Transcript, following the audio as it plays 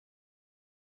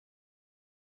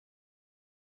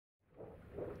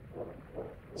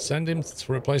Send him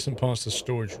to replacement parts to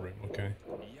storage room. Okay.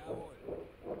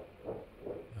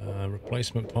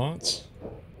 Replacement parts.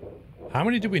 How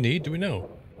many do we need? Do we know?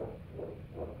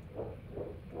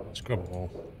 Let's grab them all.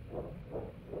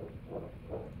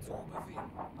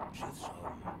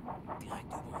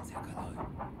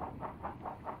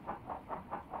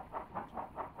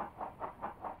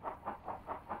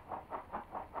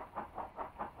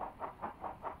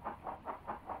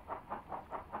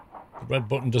 The red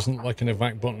button doesn't look like an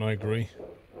evac button, I agree.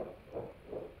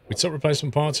 We took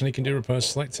replacement parts and he can do repairs.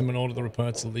 Select him and order the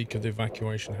repair to the leak of the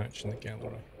evacuation hatch in the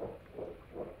gallery.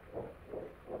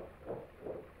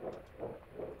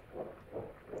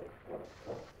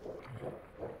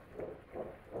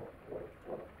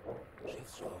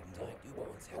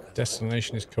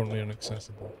 Destination is currently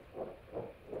inaccessible.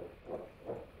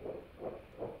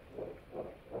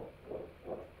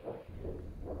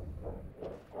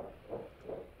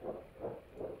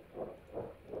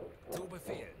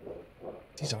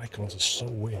 These icons are so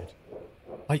weird.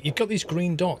 Like, you've got these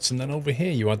green dots, and then over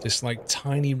here you had this, like,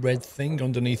 tiny red thing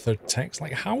underneath the text.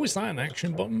 Like, how is that an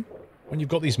action button when you've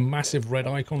got these massive red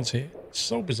icons here? It's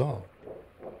so bizarre.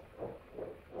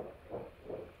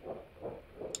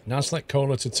 Now select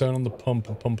Cola to turn on the pump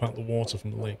and pump out the water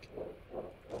from the leak.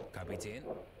 Kapitän.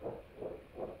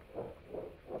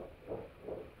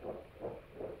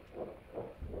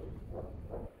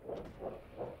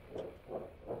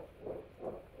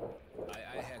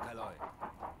 Ei, Herr Kaloi.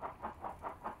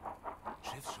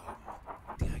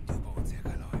 Schiffsschrauben. Direkt über uns, Herr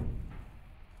Kaloi.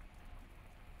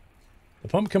 The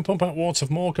pump can pump out water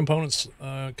from more components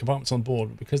on board,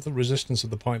 but because the resistance of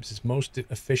the pipes is most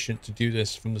efficient to do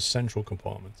this from the central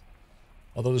compartment.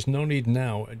 Although there's no need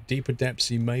now, at deeper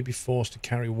depths you may be forced to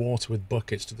carry water with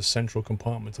buckets to the central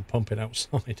compartment to pump it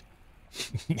outside.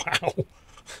 Wow.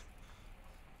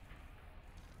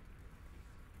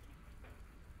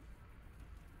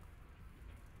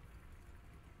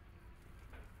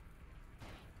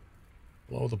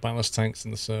 Below the ballast tanks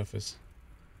and the surface.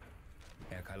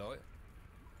 Herr Kaloi.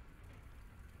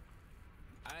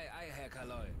 Ei, Herr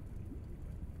Kaloi.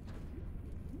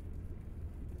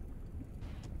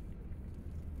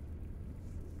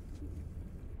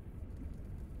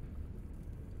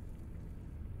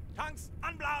 Tanks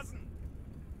anblasen!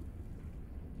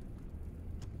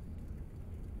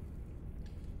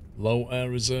 Low air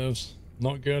reserves.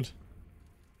 Not good.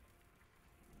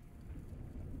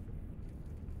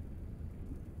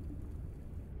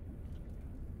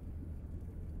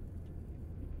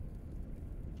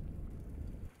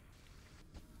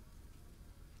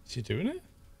 Is he doing it?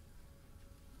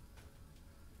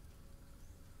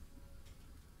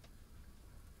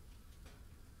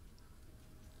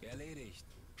 Erledigt.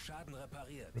 Schaden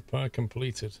repariert. Repair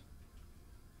completed.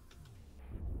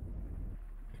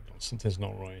 Something's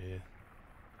not right here.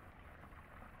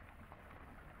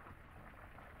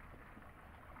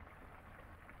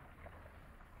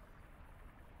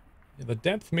 Yeah, the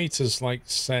depth meter's like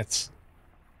set.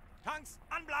 Tanks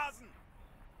anblasen!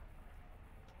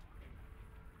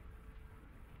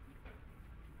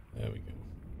 There we go.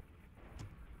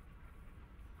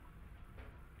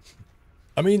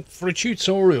 I mean, for a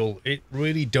tutorial, it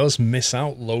really does miss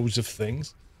out loads of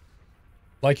things.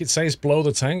 Like, it says blow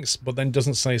the tanks, but then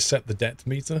doesn't say set the depth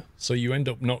meter. So you end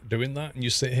up not doing that, and you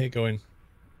sit here going,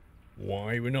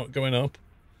 why we're not going up?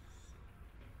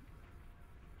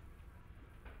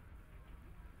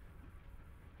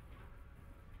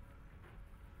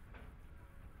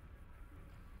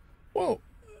 Well,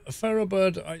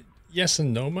 Ferrobird, yes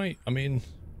and no, mate. I mean,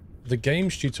 the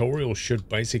game's tutorial should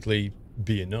basically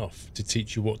be enough to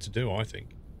teach you what to do, I think.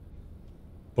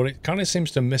 But it kind of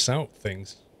seems to miss out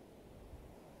things.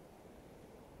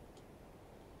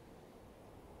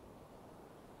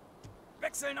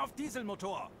 Wechseln auf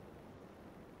Dieselmotor!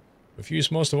 We've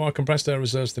used most of our compressed air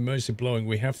reserves to emergency blowing.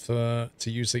 We have to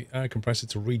use the air compressor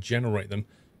to regenerate them,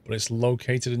 but it's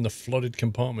located in the flooded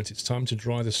compartment. It's time to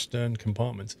dry the stern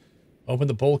compartment. Open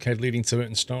the bulkhead leading to it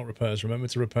and start repairs. Remember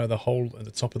to repair the hole at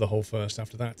the top of the hole first.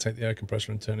 After that, take the air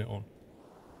compressor and turn it on.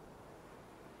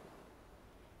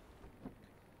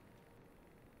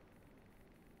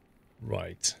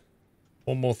 Right.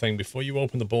 One more thing. Before you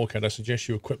open the bulkhead, I suggest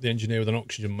you equip the engineer with an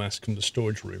oxygen mask from the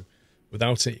storage room.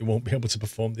 Without it, you won't be able to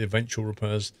perform the eventual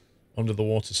repairs under the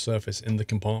water surface in the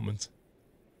compartment.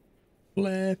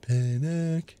 Flippin'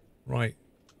 heck. Right.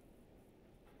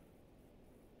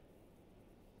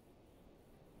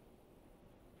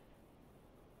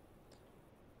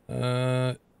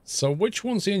 So which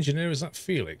one's the engineer? Is that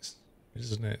Felix?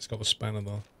 Isn't it? It's got the spanner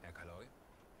though.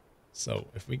 So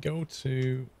if we go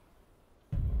to...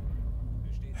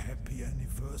 Happy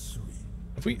anniversary.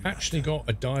 Have we actually got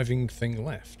a diving thing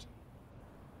left?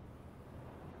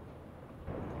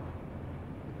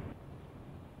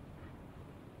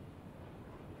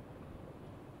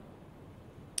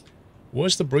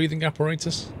 Where's the breathing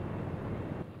apparatus?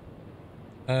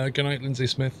 Good night, Lindsay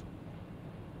Smith.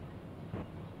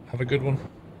 Have a good one.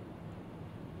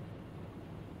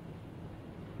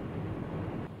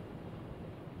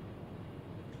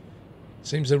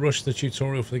 Seems they rushed the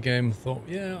tutorial for the game. Thought,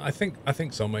 yeah, I think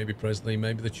so. Maybe Presley.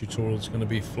 Maybe the tutorial's going to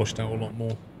be flushed out a lot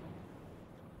more.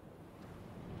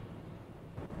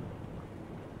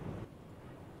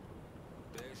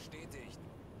 Bestätigt.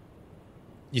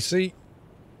 You see,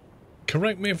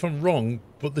 correct me if I'm wrong,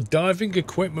 but the diving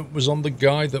equipment was on the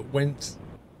guy that went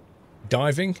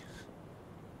diving.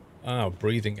 Ah,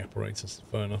 breathing apparatus.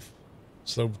 Fair enough.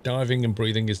 So diving and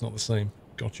breathing is not the same.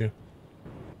 Gotcha.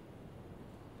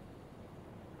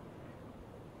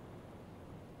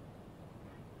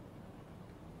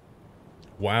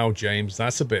 Wow, James,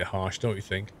 that's a bit harsh, don't you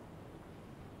think?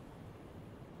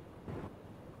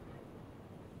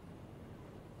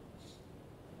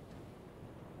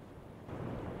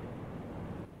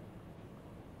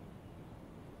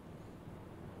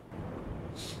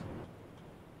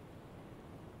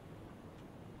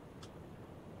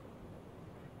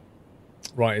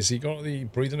 Right, has he got the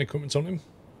breathing equipment on him?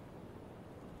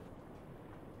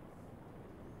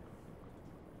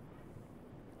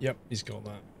 Yep, he's got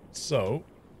that. So...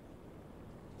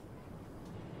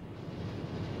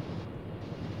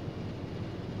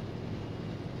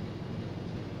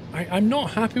 I'm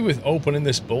not happy with opening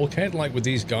this bulkhead like with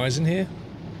these guys in here.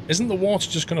 Isn't the water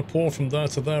just going to pour from there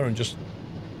to there and just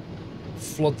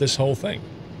flood this whole thing?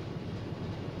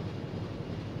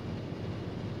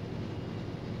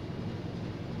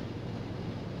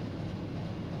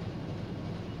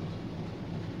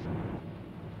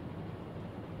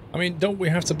 I mean, don't we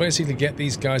have to basically get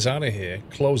these guys out of here,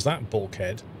 close that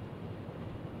bulkhead?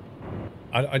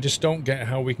 I just don't get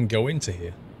how we can go into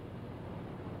here.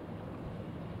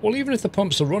 Well, even if the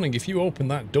pumps are running, if you open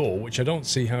that door, which I don't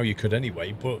see how you could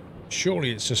anyway, but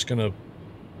surely it's just gonna...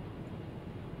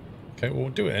 Okay, well, we'll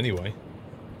do it anyway.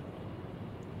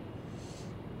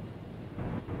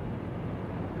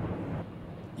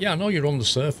 Yeah, I know you're on the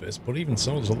surface, but even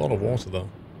so, there's a lot of water though.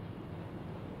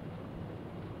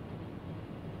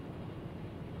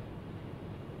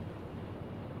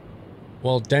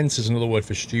 Well, dense is another word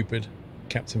for stupid,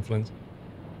 Captain Flint.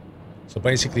 So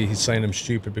basically he's saying I'm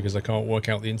stupid because I can't work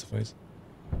out the interface.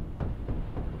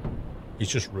 He's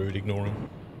just rude, ignore him.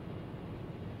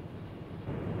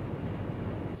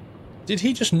 Did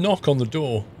he just knock on the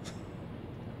door?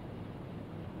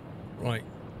 Right,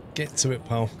 get to it,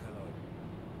 pal.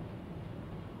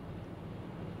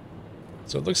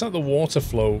 So it looks like the water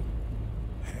flow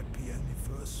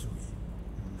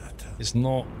is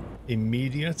not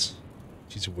immediate,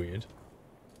 which is weird.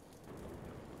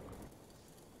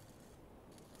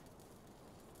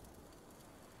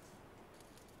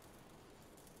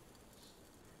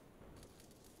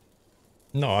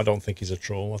 No, I don't think he's a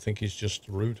troll. I think he's just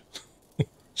rude.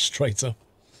 Straight up.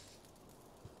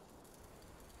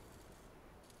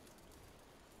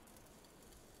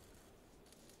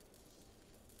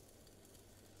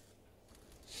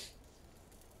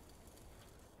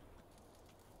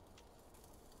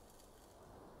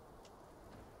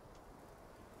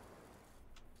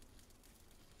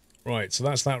 Right, so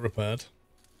that's that repaired.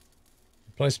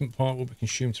 Replacement part will be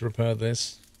consumed to repair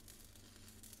this.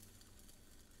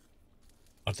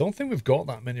 I don't think we've got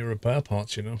that many repair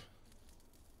parts, you know.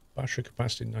 Battery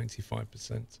capacity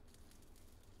 95%.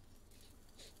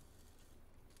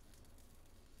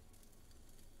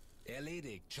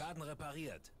 Erledigt. Schaden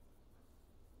repariert.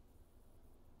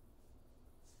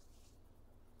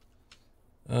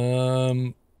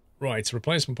 Right,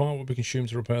 replacement part will be consumed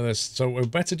to repair this. So we're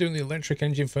better doing the electric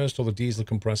engine first or the diesel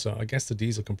compressor? I guess the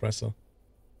diesel compressor.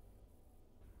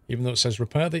 Even though it says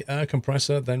repair the air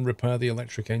compressor, then repair the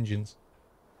electric engines.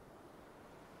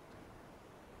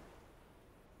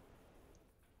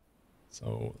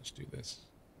 So let's do this.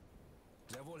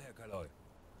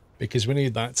 Because we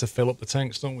need that to fill up the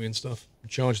tanks, don't we, and stuff.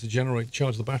 Charge the generator,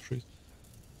 charge the batteries.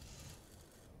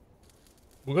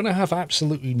 We're going to have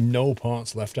absolutely no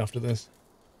parts left after this.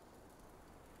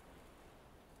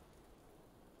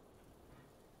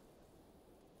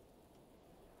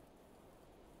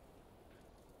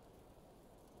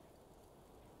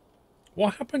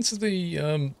 What happened to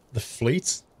the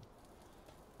fleet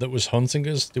that was hunting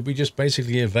us? Did we just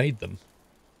basically evade them?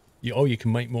 Oh, you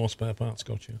can make more spare parts,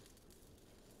 gotcha.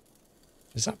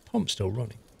 Is that pump still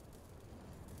running?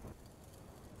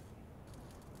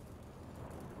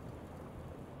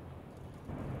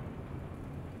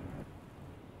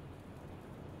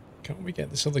 Can't we get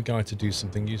this other guy to do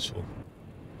something useful?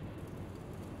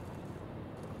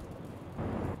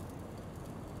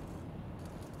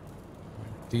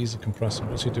 Diesel compressor.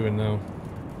 What's he doing now?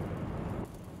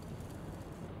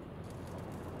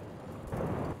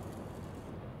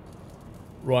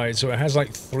 Right, so it has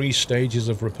like 3 stages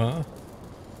of repair.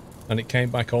 And it came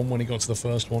back on when he got to the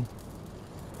first one.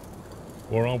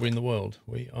 Where are we in the world?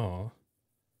 We are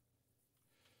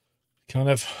kind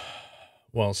of,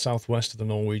 well, southwest of the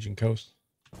Norwegian coast,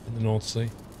 in the North Sea.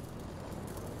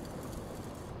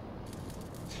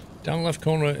 Down the left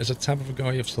corner is a tab of a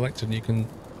guy you've selected, and you can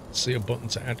see a button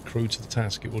to add crew to the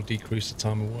task. It will decrease the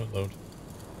time and workload.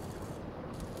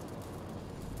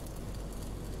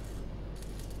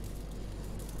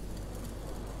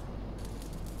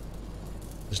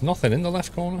 There's nothing in the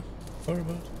left corner,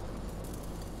 Firebird.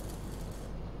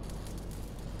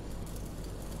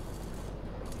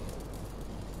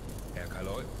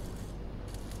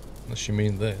 Unless you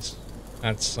mean this.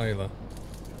 Add sailor.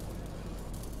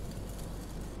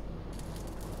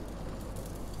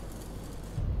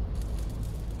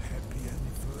 Happy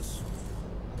anniversary.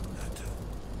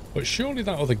 But surely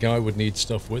that other guy would need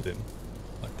stuff with him.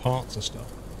 Like parts and stuff.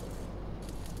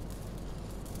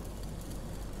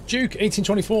 Duke,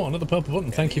 1824, another purple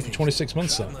button. Thank you for 26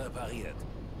 months, sir.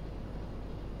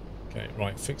 Okay,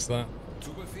 right, fix that.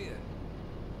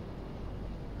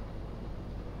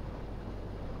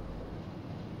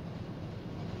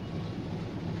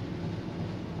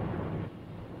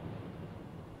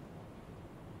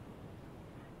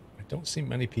 I don't see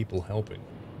many people helping.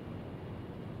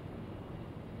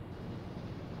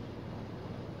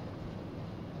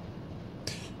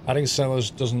 Adding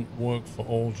sellers doesn't work for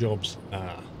all jobs.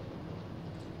 Ah.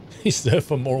 He's there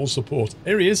for moral support.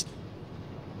 Here he is.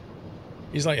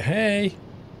 He's like, hey.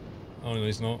 Oh, no,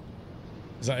 he's not.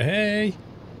 He's like, hey.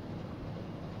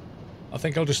 I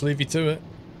think I'll just leave you to it.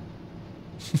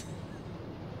 Do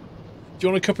you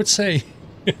want a cup of tea?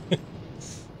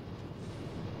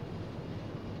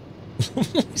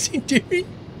 What is he doing?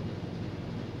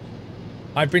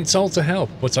 I've been told to help,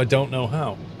 but I don't know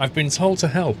how. I've been told to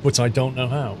help, but I don't know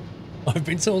how. I've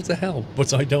been told to help,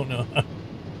 but I don't know how.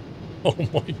 Oh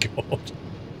my god.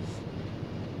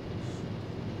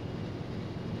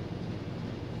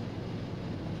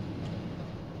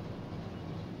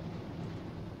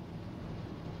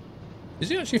 Is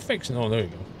he actually fixing? Oh, there you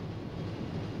go.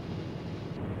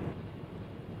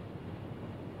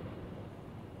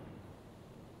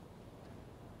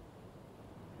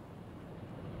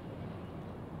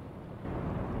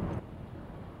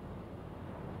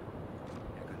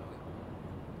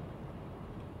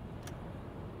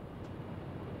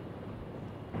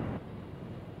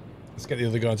 Let's get the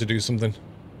other guy to do something.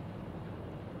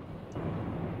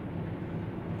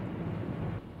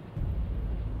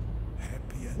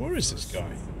 Where is this guy?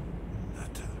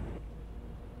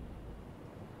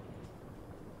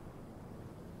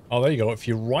 Oh, there you go. If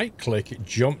you right click, it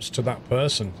jumps to that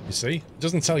person. You see? It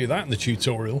doesn't tell you that in the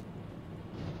tutorial.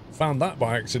 Found that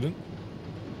by accident.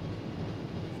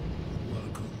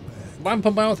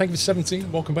 Wampambao, thank you for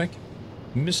 17. Welcome back.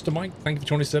 Mr. Mike, thank you for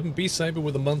 27. Be Saber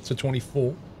with a month to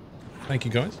 24. Thank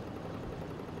you, guys.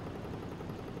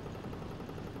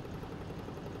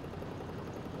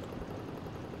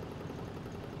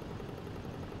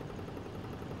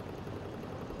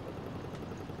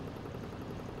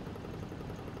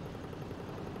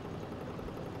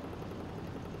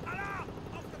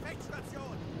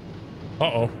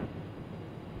 Uh-oh.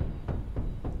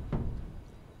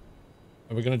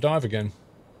 Are we going to dive again?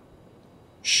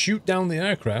 Shoot down the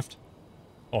aircraft?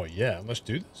 Oh yeah, let's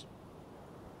do this.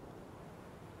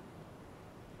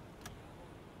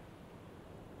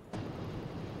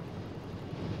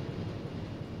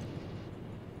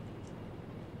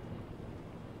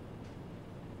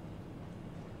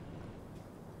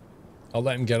 I'll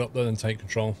let him get up there and take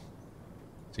control.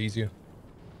 It's easier.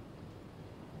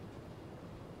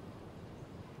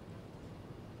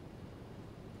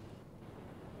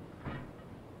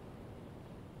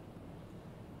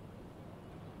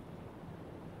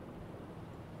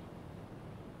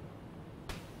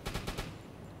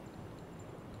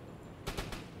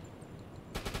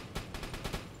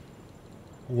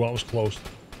 Ooh, that was close.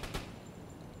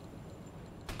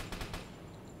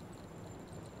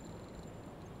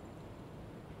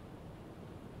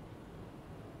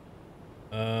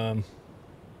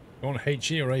 You want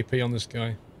HE or AP on this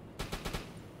guy?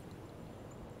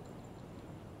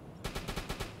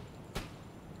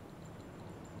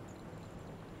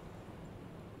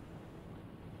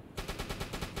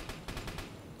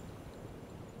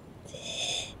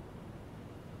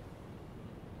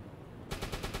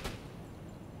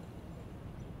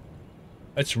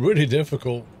 It's really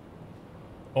difficult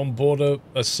on board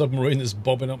a submarine that's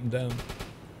bobbing up and down.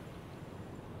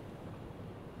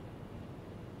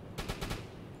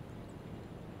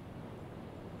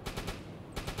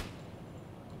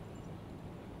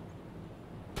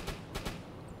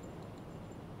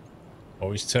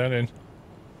 Oh, he's turning.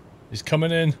 He's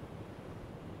coming in.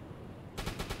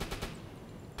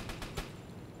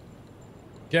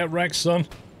 Get wrecked, son.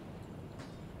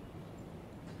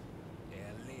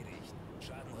 Erledigt.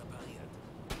 Schaden repariert.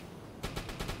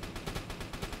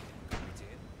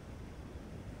 Kapitän.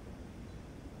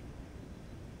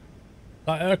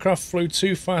 That aircraft flew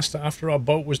too fast after our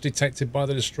boat was detected by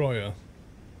the destroyer.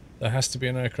 There has to be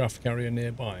an aircraft carrier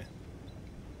nearby.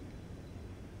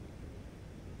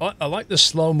 I like the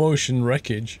slow motion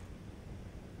wreckage.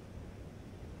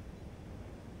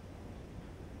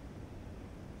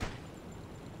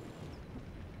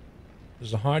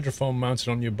 There's a hydrophone mounted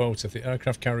on your boat. If the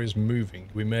aircraft carrier is moving,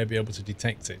 we may be able to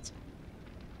detect it.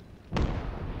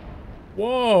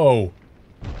 Whoa!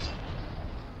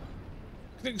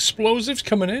 The explosives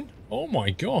coming in? Oh my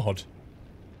god.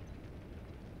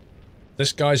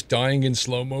 This guy's dying in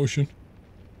slow motion.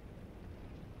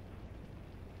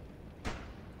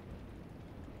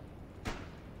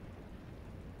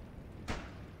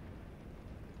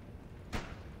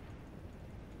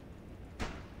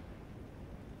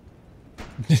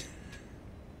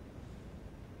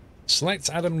 Select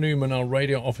Adam Newman, our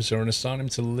radio officer, and assign him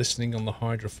to listening on the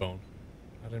hydrophone.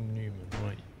 Adam Newman,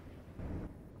 right.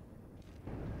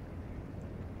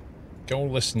 Go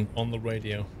listen on the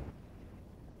radio.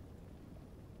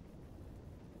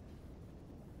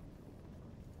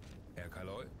 Herr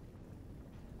Kaloy.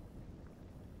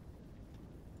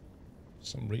 For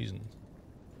some reason.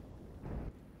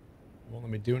 It won't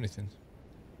let me do anything.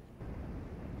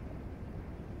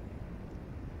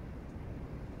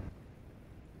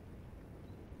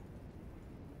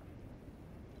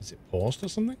 Is it paused or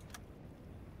something?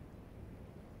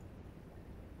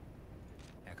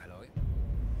 Herr Kaloy.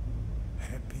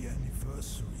 Happy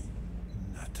anniversary,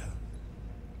 Nutter.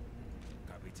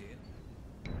 Kapitän.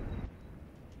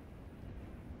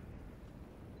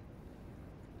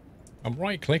 I'm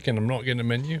right clicking, I'm not getting a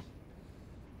menu.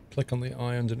 Click on the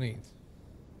eye underneath.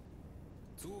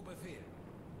 Zu Befehl.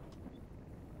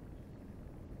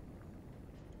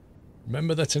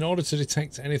 Remember that in order to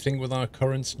detect anything with our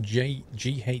current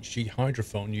GHG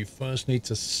hydrophone, you first need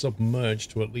to submerge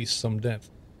to at least some depth.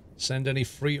 Send any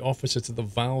free officer to the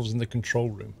valves in the control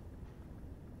room.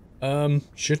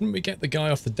 Shouldn't we get the guy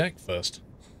off the deck first?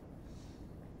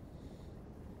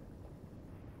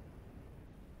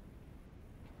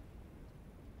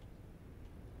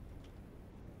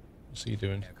 What's he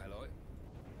doing? Herr Kaloy.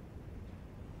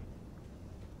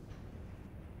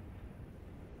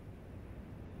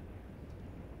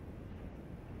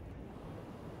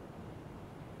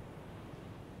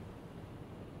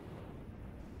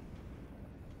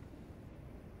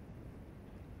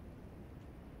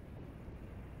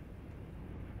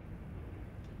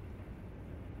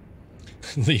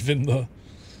 Leaving the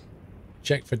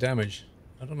check for damage.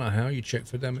 I don't know how you check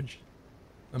for damage.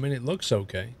 I mean, it looks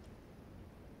okay.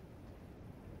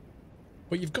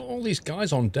 But you've got all these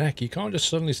guys on deck. You can't just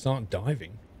suddenly start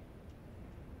diving.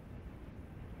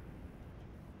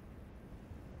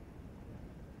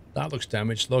 That looks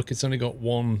damaged. Look, it's only got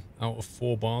 1 out of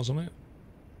 4 bars on it.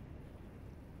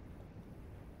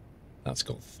 That's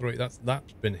got 3. That's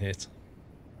been hit.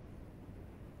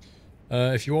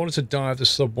 If you order to dive, the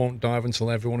sub won't dive until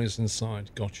everyone is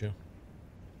inside. Gotcha.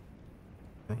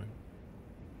 Right.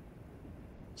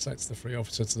 Sets the free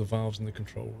officer to the valves in the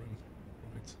control room.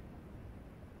 Right.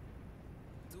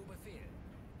 Zu Befehl.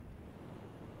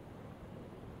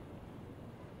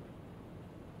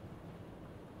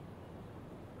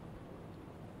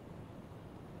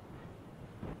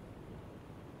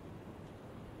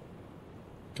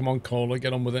 Come on, Caller,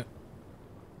 get on with it.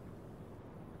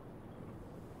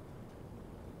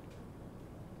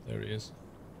 There he is.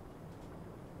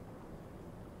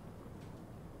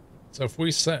 So if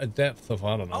we set a depth of,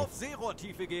 I don't know, Auf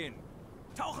Seerohrtiefe gehen.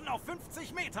 Tauchen auf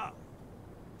 50 Meter.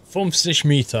 50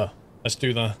 Meter. Let's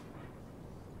do that.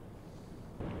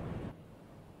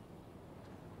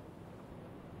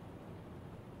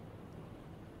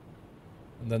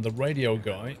 And then the radio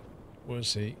guy,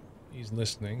 where's he? He's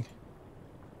listening.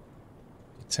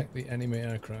 Detect the enemy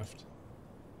aircraft.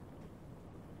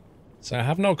 So I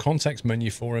have no context menu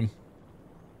for him.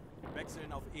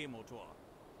 Wechseln auf E-Motor.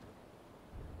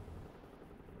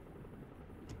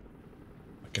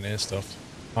 I can hear stuff.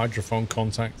 Hydrophone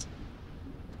contact.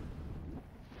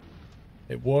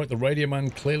 It worked. The radio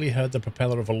man clearly heard the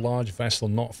propeller of a large vessel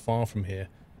not far from here.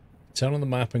 Turn on the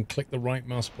map and click the right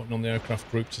mouse button on the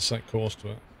aircraft group to set course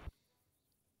to it.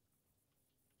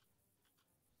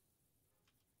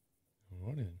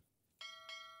 Alright then.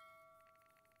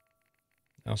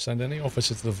 Now send any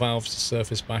officer to the valves to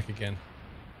surface back again.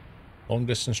 Long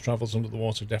distance travels under the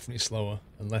water are definitely slower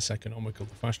and less economical.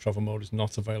 The fast travel mode is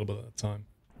not available at the time.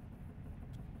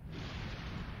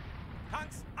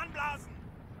 Tanks anblasen!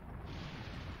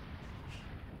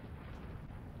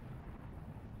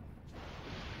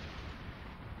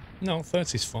 No,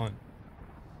 30's fine.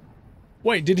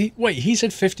 Wait, did he... Wait, he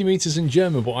said 50 meters in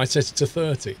German, but I set it to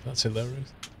 30. That's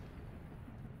hilarious.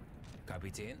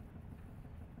 Kapitän?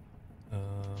 Aye,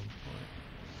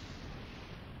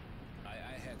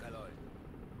 aye, Herr Kaloi.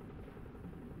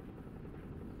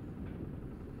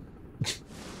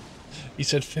 He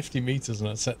said 50 meters and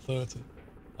I set 30.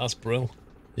 That's brill.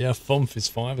 Yeah, Fumph is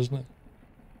 5, isn't it?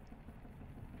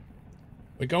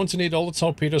 We're going to need all the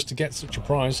torpedoes to get such a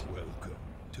prize. Welcome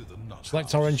to the nut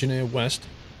Select house. our engineer west.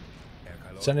 Herr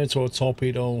Kaloi. Send it to a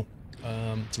torpedo.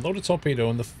 To load a torpedo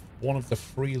on one of the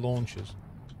free launches.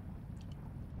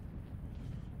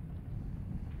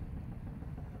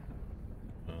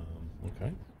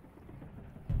 Okay.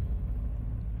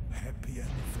 Happy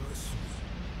anniversary,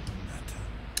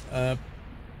 Natter.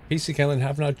 PC Kelly,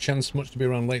 haven't had a chance much to be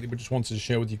around lately, but just wanted to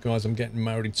share with you guys I'm getting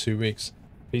married in 2 weeks.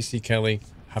 PC Kelly,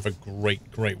 have a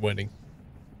great wedding.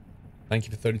 Thank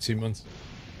you for 32 months.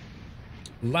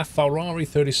 La Ferrari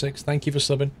 36, thank you for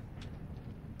subbing.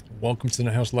 Welcome to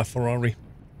the house, La Ferrari.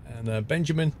 And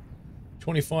Benjamin,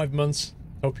 25 months.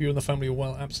 Hope you and the family are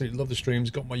well. Absolutely love the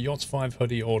streams. Got my Yachts 5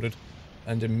 hoodie ordered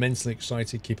and immensely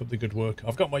excited. Keep up the good work.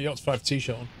 I've got my Yachts 5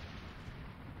 t-shirt on.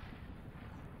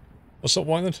 What's up,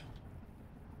 Wyland?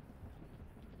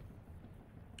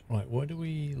 Right, where do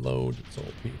we load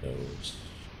torpedoes?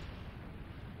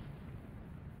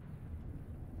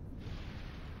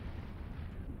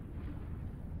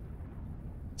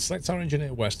 Select our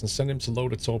engineer west and send him to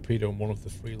load a torpedo on one of the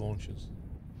 3 launches.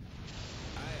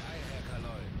 Aye, aye, Herr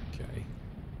Kaloi. Okay.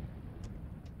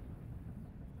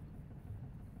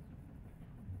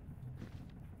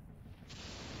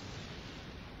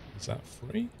 Is that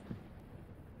free?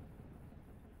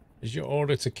 Is your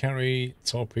order to carry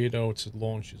torpedo to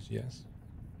launches? Yes.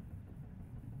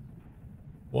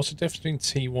 What's the difference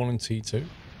between T1 and T2?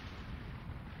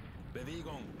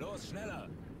 Bewegung, los, schneller!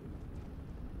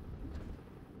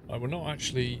 We're not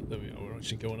actually... There we are, we're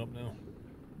actually going up now.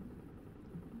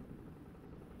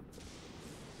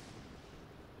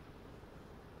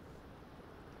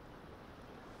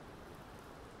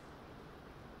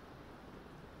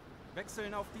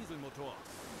 Wechseln auf Dieselmotor.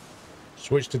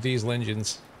 Switch to diesel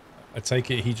engines. I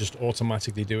take it he just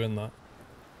automatically doing that.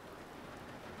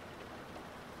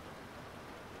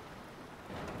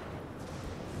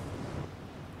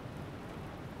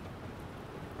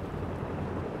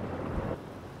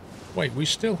 Wait, we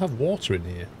still have water in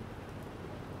here.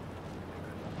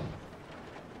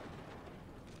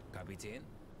 Kapitän?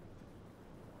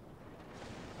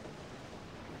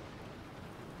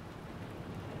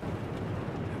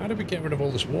 How did we get rid of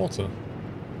all this water?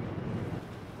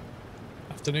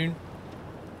 Afternoon.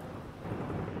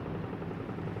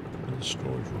 In the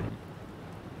storage room.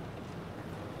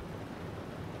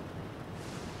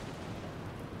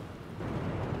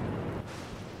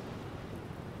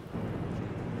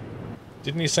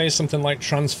 Didn't he say something like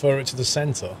transfer it to the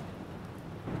center?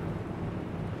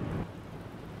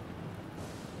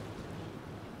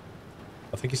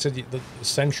 I think he said the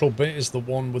central bit is the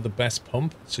one with the best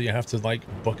pump, so you have to like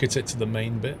bucket it to the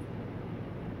main bit.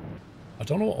 I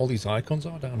don't know what all these icons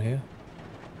are down here.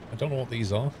 I don't know what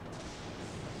these are.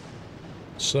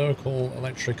 Circle,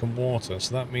 electric and water,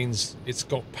 so that means it's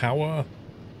got power.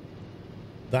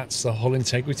 That's the hull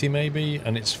integrity maybe,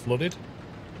 and it's flooded.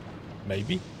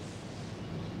 Maybe.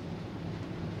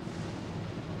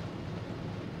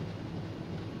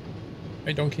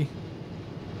 Hey, donkey.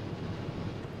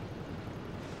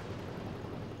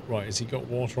 Right, has he got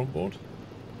water on board?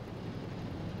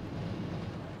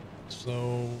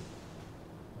 So,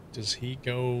 does he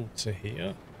go to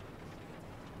here?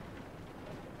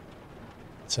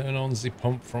 Turn on the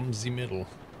pump from the middle.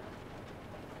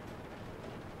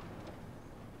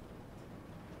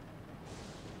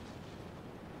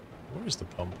 Where is the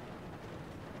pump?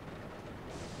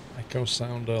 Echo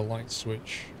sounder, light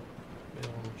switch,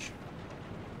 bilge.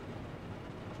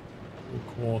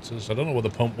 Quarters. I don't know where the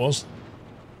pump was.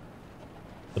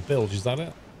 The bilge, is that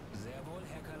it? Sehr wohl,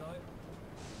 Herr Kaloi.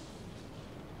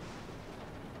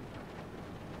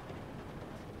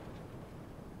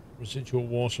 Residual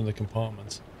water in the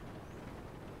compartment.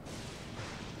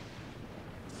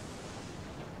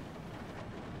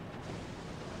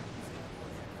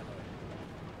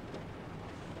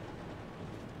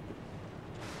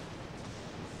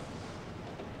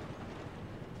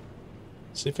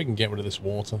 See if we can get rid of this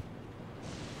water.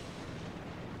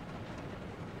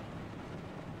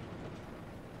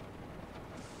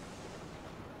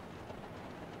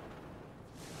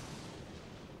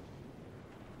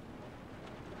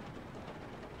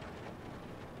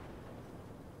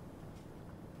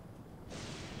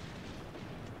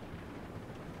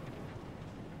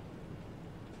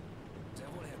 Sehr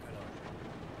wohl, Herr Kaloi.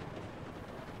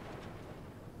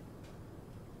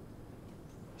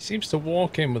 He seems to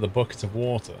walk in with a bucket of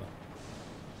water.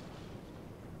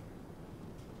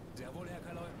 Sehr wohl, Herr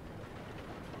Kaloi.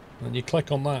 And you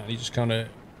click on that and he just kind of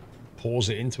pours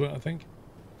it into it, I think.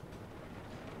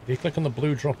 If you click on the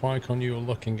blue drop icon you were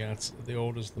looking at, the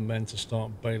orders the men to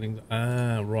start bailing.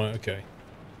 Ah, right, okay.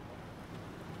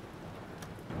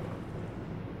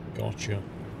 Gotcha.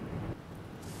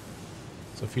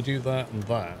 So if you do that and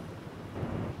that,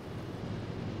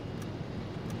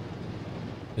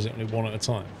 is it only one at a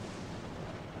time?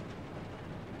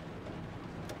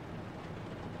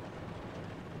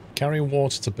 Carrying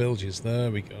water to bilges,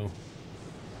 there we go.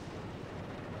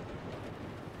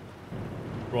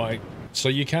 Right, so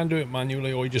you can do it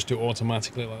manually or you just do it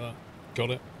automatically like that.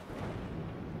 Got it.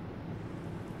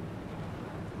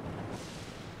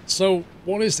 So,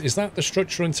 what is that the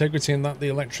structural integrity and that the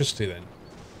electricity then?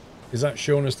 Is that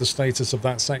showing us the status of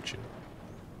that section?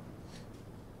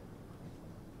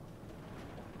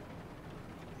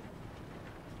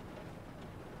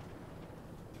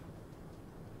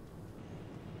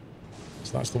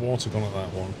 So that's the water gone at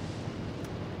that one.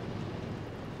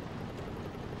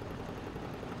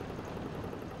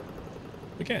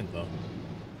 Again though.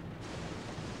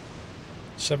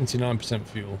 79%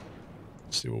 fuel.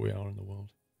 Let's see where we are in the world.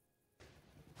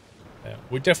 Yeah,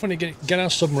 we definitely get our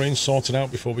submarine sorted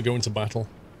out before we go into battle.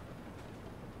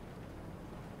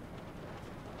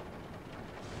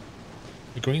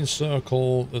 The green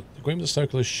circle, the green with the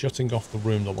circle is shutting off the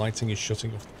room. The lighting is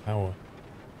shutting off the power.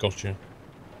 Gotcha.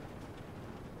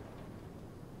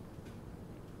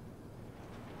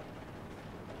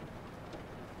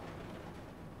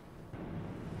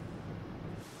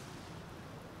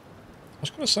 I was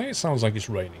going to say it sounds like it's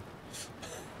raining.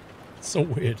 It's so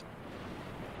weird.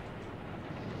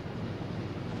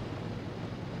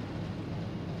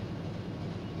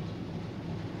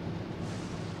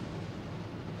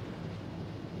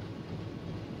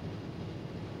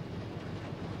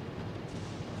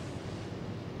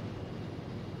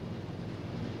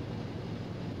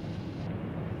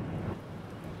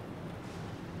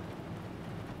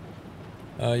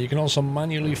 You can also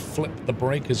manually flip the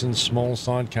breakers in small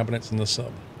side cabinets in the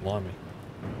sub. Blimey.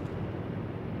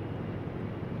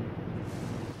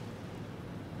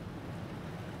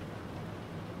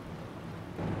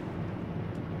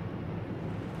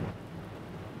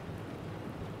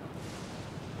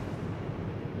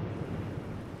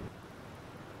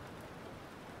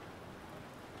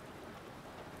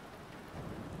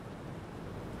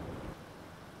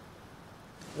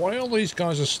 Why are all these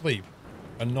guys asleep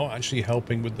and not actually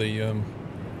helping with the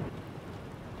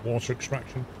water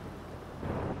extraction?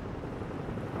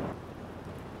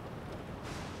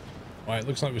 Right, it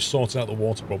looks like we've sorted out the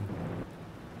water problem.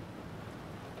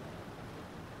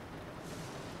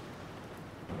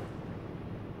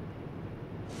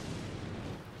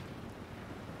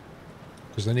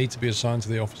 Because they need to be assigned to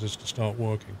the officers to start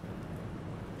working.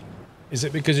 Is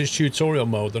it because it's tutorial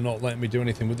mode they're not letting me do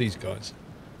anything with these guys?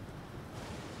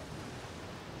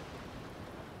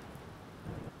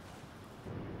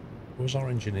 Where's our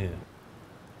engineer?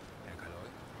 Herr Kaloi.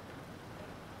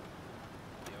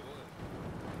 Jawohl.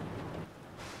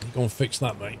 You go and fix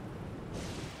that, mate.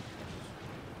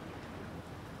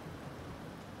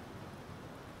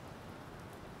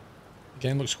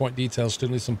 Game looks quite detailed, still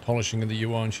needs some polishing in the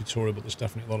UI and tutorial, but there's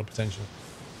definitely a lot of potential.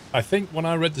 I think when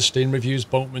I read the Steam reviews,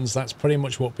 Boatman's, that's pretty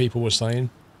much what people were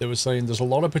saying. They were saying there's a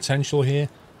lot of potential here,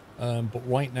 but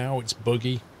right now it's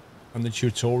buggy and the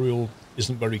tutorial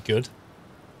isn't very good.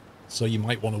 So you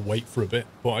might want to wait for a bit.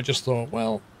 But I just thought,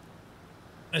 well,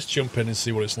 let's jump in and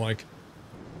see what it's like.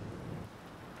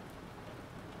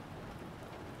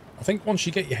 I think once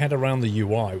you get your head around the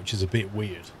UI, which is a bit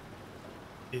weird,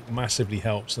 it massively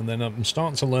helps. And then I'm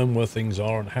starting to learn where things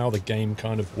are and how the game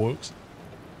kind of works.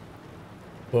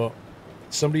 But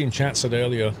somebody in chat said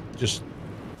earlier, just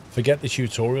forget the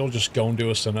tutorial, just go and do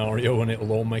a scenario and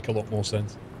it'll all make a lot more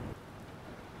sense.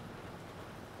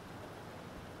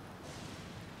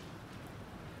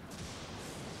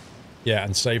 Yeah,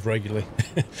 and save regularly.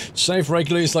 Save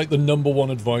regularly is like the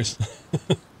 #1 advice.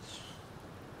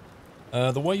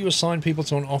 The way you assign people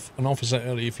to an officer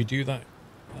early, if you do that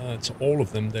to all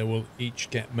of them, they will each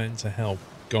get men to help.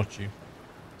 Got you.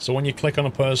 So when you click on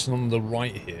a person on the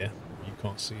right here, You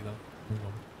can't see that. Hang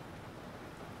on.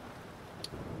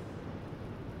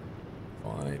 If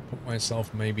I put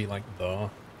myself maybe like there,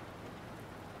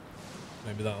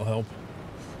 maybe that'll help.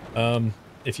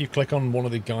 If you click on one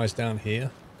of the guys down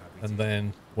here, and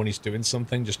then when he's doing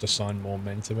something, just assign more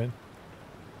men to him.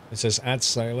 It says add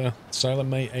sailor. Sailor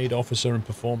may aid officer and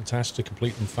perform tasks to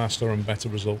complete them faster and better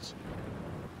results.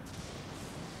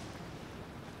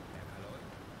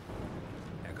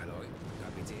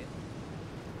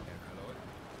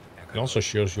 It also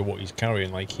shows you what he's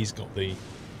carrying, like he's got the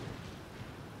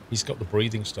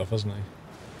breathing stuff, hasn't he?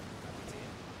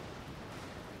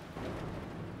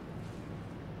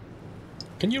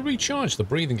 Can you recharge the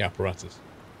breathing apparatus?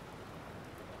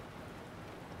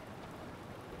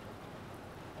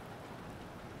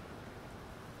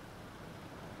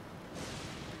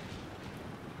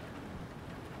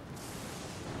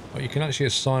 Oh, you can actually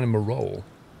assign him a role.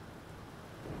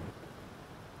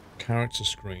 Character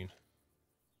screen.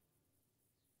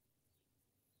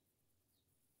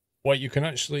 Wait, you can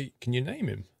actually... Can you name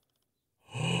him?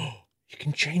 Oh, you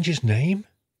can change his name?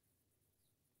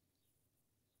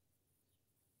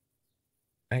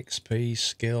 XP,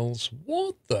 skills...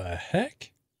 What the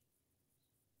heck?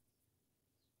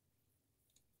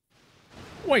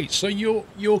 Wait, so your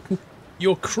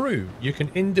crew, you can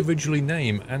individually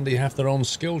name and they have their own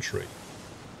skill tree.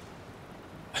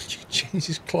 And you can change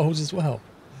his clothes as well.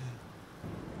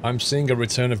 I'm seeing a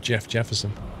return of Jeff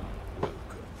Jefferson.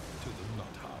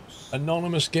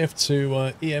 Anonymous gift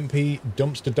to EMP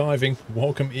Dumpster Diving.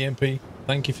 Welcome, EMP.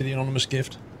 Thank you for the anonymous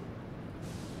gift.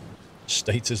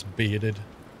 Status bearded.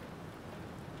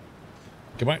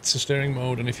 Go back to steering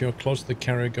mode, and if you're close to the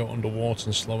carrier, go underwater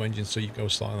and slow engine so you go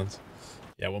silent.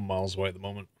 Yeah, we're miles away at the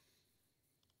moment.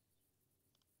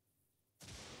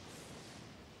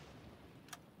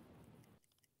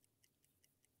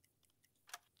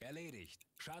 Erledigt.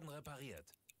 Schaden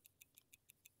repariert.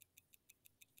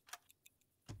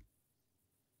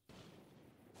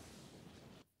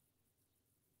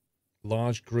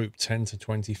 Large group 10 to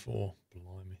 24.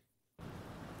 Blimey.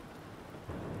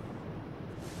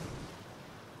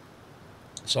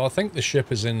 So I think the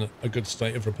ship is in a good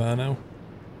state of repair now.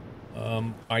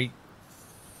 I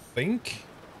think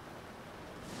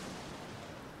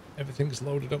everything's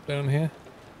loaded up down here.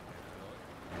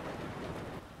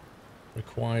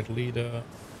 Required leader.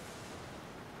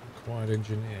 Required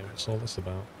engineer. What's all this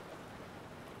about?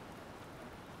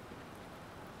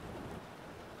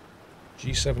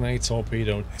 G7A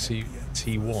torpedo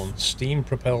T1, steam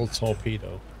propelled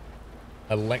torpedo,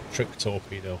 electric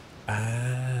torpedo.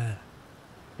 Ah,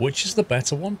 which is the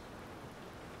better one?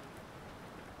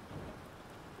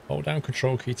 Hold down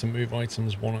control key to move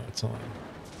items one at a time.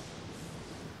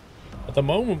 At the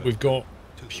moment we've got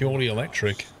purely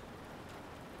electric.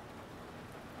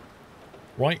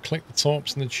 Right click the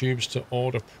tops and the tubes to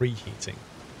order preheating.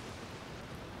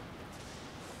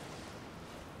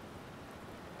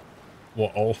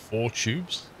 What, all 4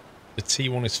 tubes? The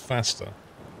T1 is faster.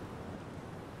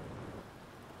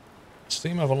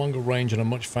 Steam have a longer range and are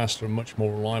much faster and much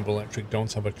more reliable. Electric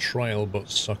don't have a trail but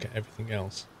suck at everything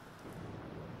else.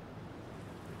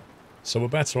 So we're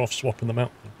better off swapping them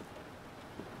out.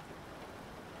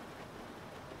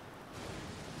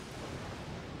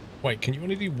 Wait, can you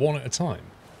only do one at a time?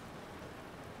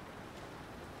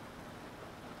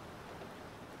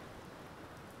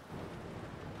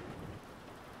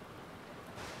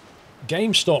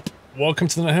 GameStop, welcome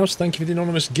to the house. Thank you for the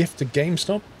anonymous gift to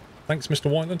GameStop. Thanks, Mr.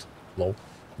 Whiteland. Lol.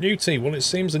 Newty, well, it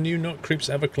seems the new nut creeps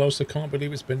ever closer. Can't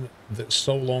believe it's been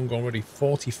so long already.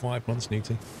 45 months,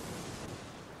 Newty.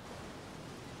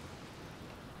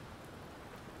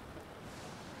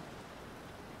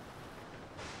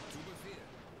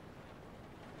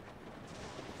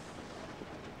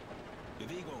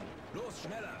 Bewegung. Los,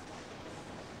 schneller.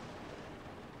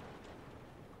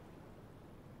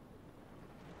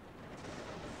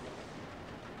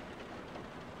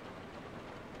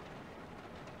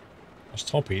 Those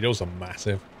torpedoes are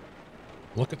massive.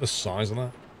 Look at the size of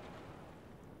that.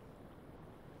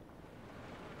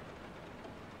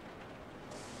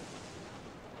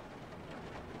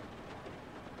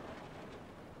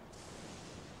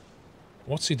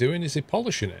 What's he doing? Is he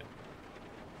polishing it?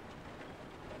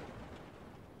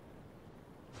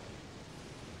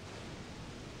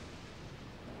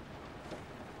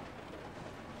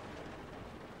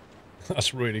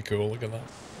 That's really cool. Look at that.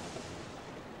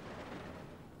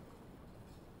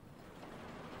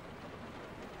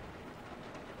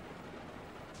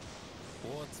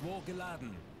 Rohr 2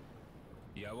 geladen.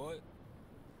 Jawohl.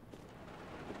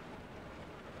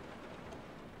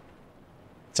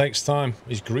 Takes time.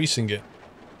 He's greasing it.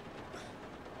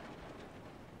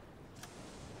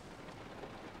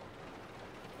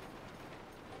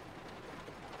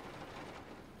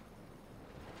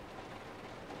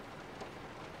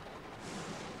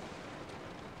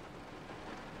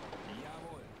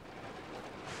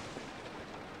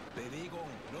 Bewegung.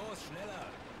 Los, schneller.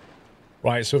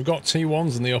 Right, so we've got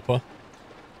T1s in the upper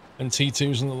and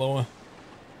T2s in the lower.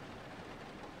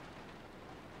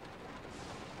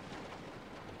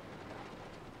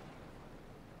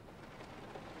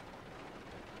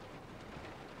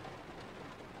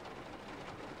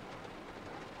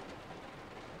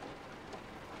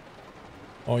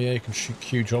 Oh yeah, you can shoot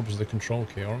Q jobs with the control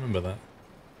key. I remember that.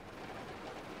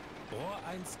 Rohr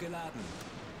 1 geladen.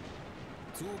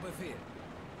 Zu Befehl.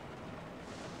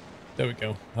 There we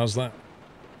go. How's that?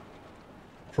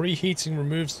 Preheating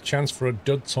removes the chance for a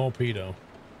dud torpedo.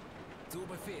 Zu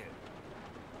Befehl.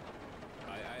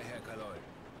 Ei, Herr Kaloi.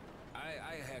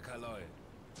 Ei, Herr Kaloi.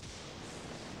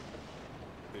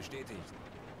 Bestätigt.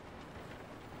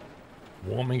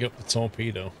 Warming up the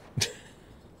torpedo.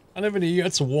 I never knew you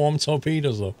had to warm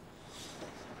torpedoes though.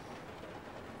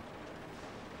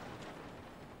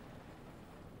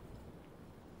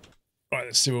 Right,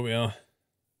 let's see where we are.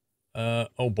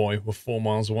 Oh boy, we're 4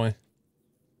 miles away.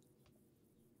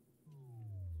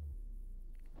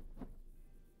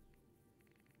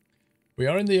 We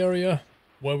are in the area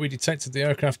where we detected the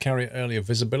aircraft carrier earlier.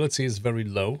 Visibility is very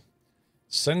low.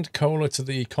 Send Kohler to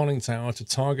the conning tower to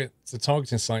target the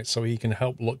targeting site so he can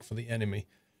help look for the enemy.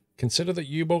 Consider that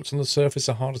U-boats on the surface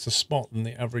are harder to spot than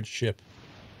the average ship.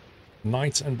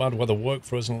 Night and bad weather work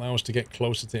for us and allow us to get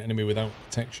closer to the enemy without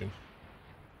detection.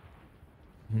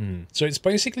 So it's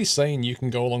basically saying you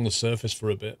can go along the surface for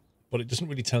a bit, but it doesn't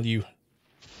really tell you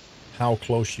how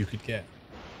close you could get.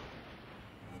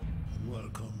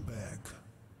 Welcome back,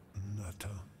 Nutter.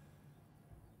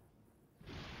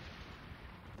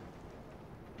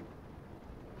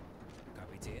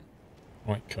 Kapitän.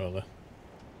 Right, Kohler.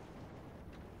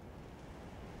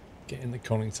 Get in the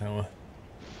conning tower.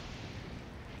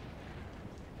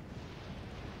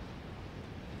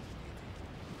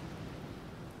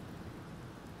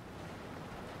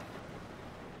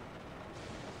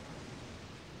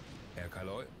 Herr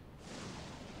Kaloi.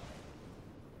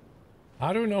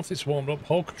 How do we know if it's warmed up?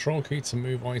 Hold control key to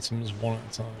move items one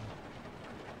at a time.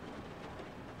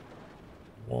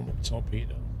 Warm up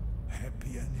torpedo.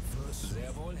 Happy anniversary,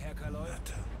 Sehr wohl, Herr Kaloi.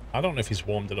 Nutter. I don't know if he's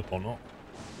warmed it up or not.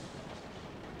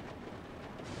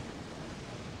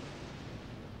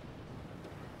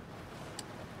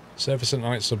 Surface at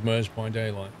night, submerged by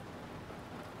daylight.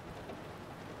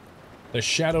 The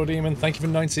Shadow Demon, thank you for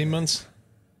 19 months.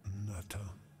 Nutter.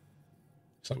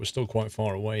 Looks like we're still quite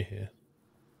far away here.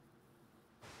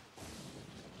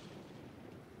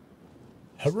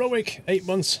 Heroic, 8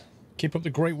 months. Keep up the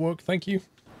great work, thank you.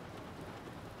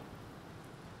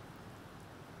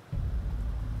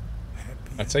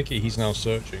 Happy I take it he's now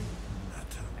searching.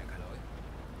 Nutter. Herr Kaloi.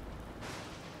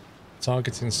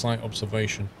 Targeting site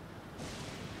observation.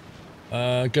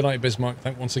 Good night, Bismarck.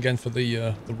 Thank once again for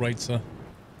the raid, sir.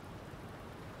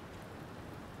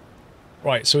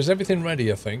 Right, so is everything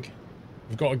ready, I think?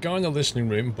 We've got a guy in the listening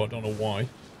room, but I don't know why.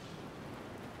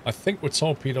 I think we're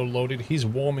torpedo loaded. He's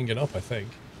warming it up, I think.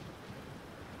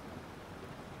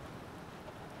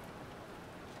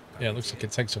 Yeah, it looks like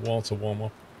it takes a while to warm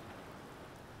up.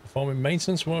 Performing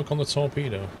maintenance work on the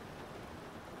torpedo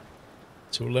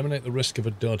to eliminate the risk of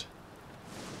a dud.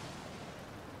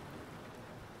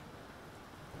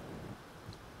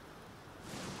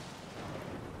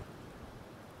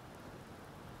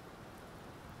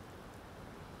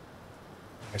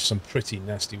 There's some pretty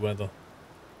nasty weather.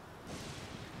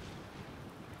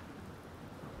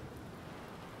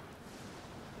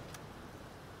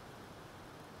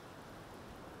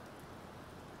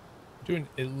 Doing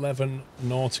 11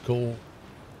 nautical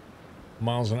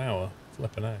miles an hour.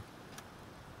 Flipping out.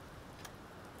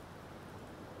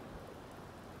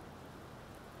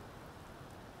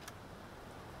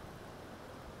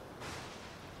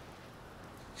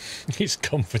 He's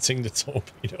comforting the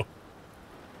torpedo.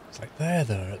 It's like, there,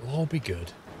 it'll all be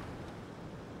good.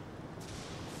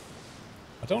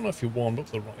 I don't know if you warmed up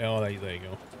the right... Oh, there you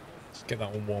go. Let's get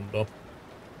that one warmed up.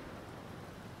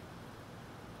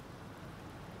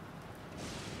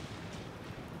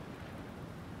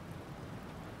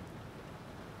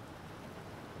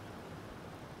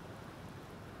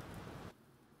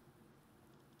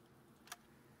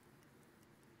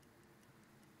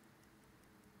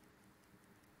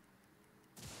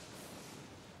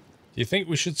 Do you think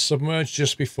we should submerge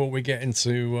just before we get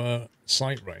into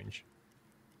sight range?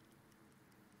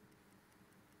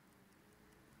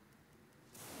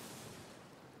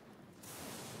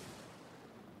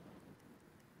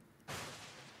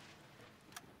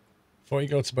 Before you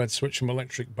go to bed, switch from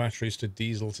electric batteries to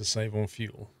diesel to save on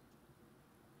fuel.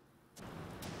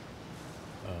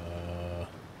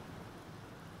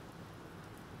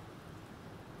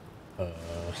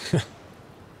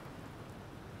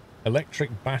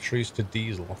 Electric batteries to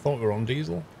diesel. I thought we were on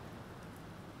diesel.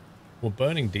 We're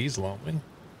burning diesel, aren't we?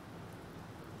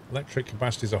 Electric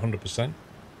capacity is 100%.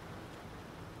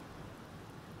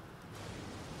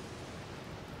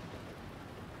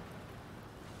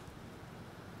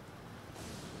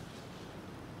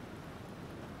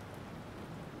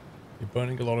 You're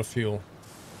burning a lot of fuel.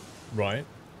 Right.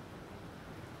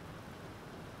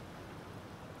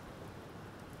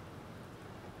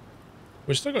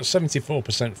 We've still got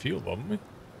 74% fuel, haven't we?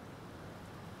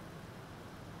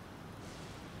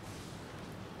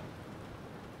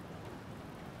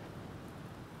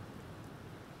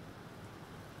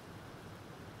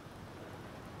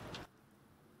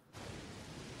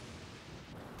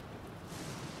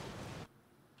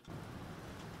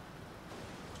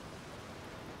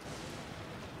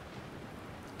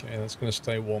 Okay, that's going to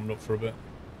stay warmed up for a bit.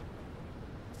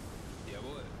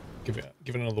 Jawohl. Give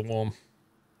it another warm.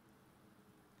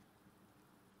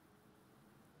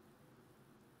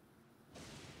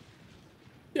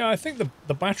 Yeah, I think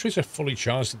the batteries are fully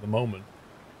charged at the moment,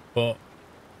 but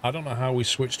I don't know how we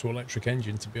switch to electric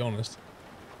engine, to be honest.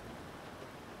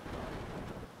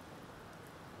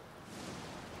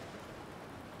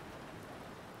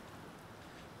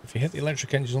 If you hit the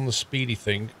electric engine on the speedy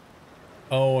thing...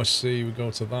 Oh, I see, we go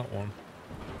to that one.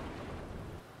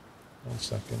 1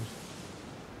 second.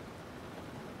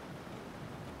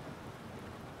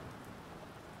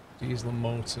 Diesel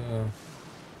motor...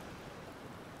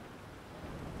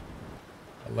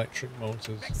 Electric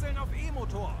motors. Wechseln auf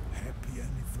E-Motor. Happy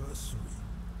anniversary.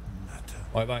 Natter.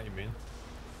 Like that, you mean?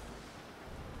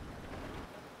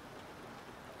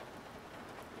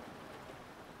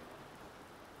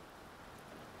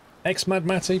 Ex-Mad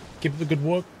Matty, keep up the good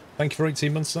work. Thank you for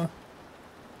 18 months, sir.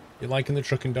 You're liking the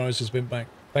trucking dies has been back.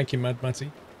 Thank you, Mad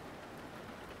Matty.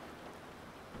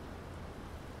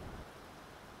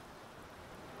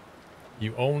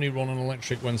 You only run on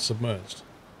electric when submerged.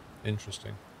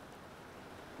 Interesting.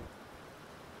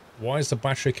 Why is the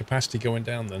battery capacity going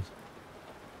down then?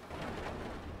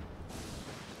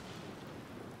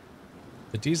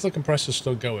 The diesel compressor's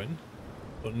still going,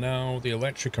 but now the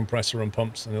electric compressor and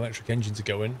pumps and the electric engines are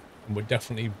going, and we're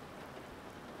definitely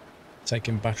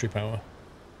taking battery power.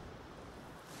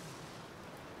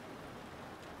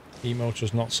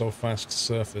 E-motor's not so fast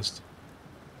surfaced.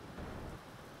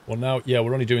 Well now, yeah,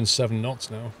 we're only doing 7 knots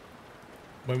now.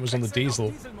 When it was on the Wechseln auf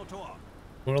diesel, Dieselmotor.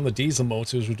 we're on the diesel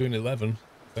motors, we're doing 11,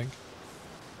 I think.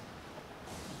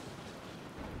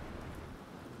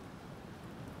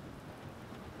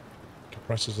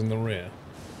 Compressors in the rear.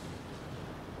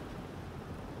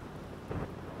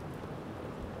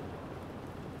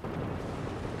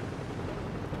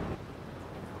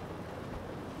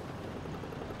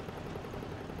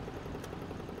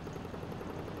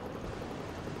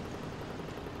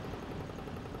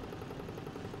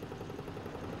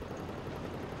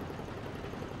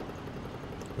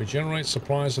 We generate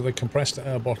supplies of the compressed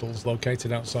air bottles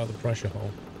located outside the pressure hull.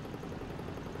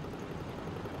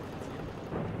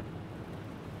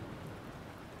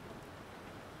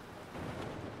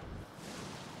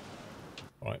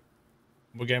 Right,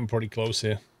 we're getting pretty close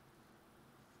here.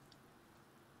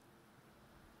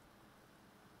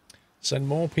 Send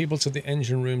more people to the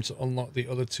engine room to unlock the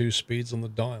other 2 speeds on the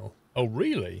dial. Oh,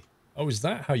 really? Oh, is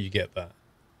that how you get that?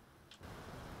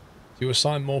 Do you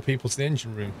assign more people to the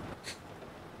engine room?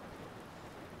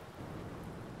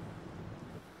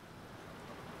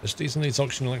 This diesel needs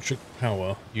oxygen electric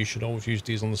power. You should always use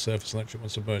diesel on the surface, electric when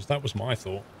submerged. That was my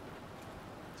thought,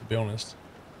 to be honest.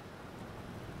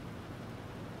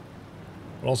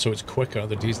 But also it's quicker.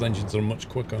 The diesel engines are much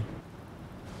quicker.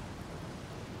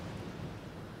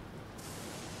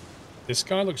 This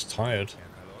guy looks tired.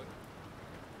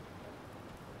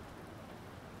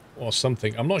 Or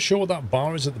something. I'm not sure what that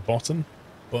bar is at the bottom,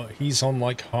 but he's on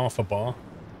like half a bar.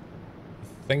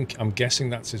 I'm guessing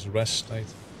that's his rest state.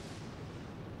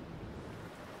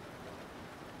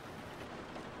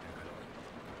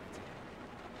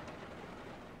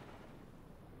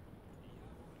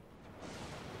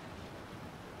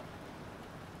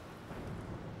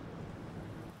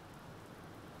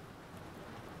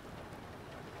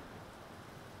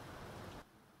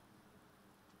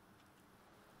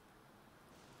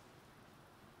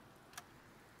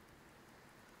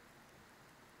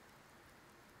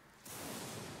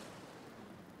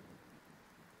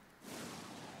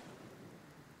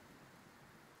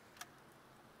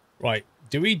 Right,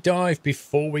 do we dive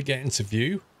before we get into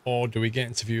view, or do we get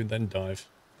into view and then dive?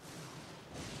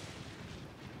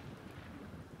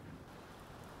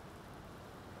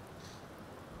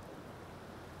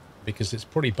 Because it's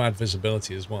pretty bad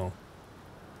visibility as well.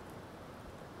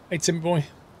 Hey, Tim boy.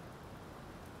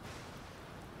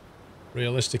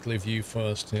 Realistically view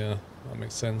first, yeah, that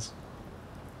makes sense.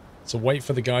 So wait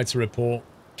for the guy to report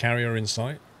carrier in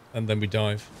sight, and then we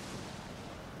dive.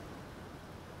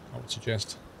 I would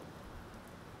suggest.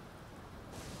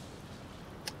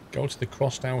 Go to the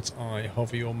crossed out eye,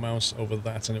 hover your mouse over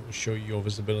that and it will show you your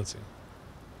visibility.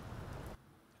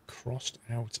 Crossed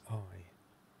out eye.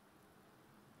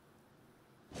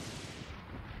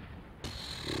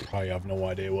 I have no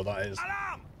idea what that is.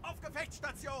 Alarm! Auf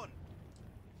Gefechtsstation!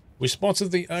 We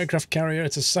spotted the aircraft carrier.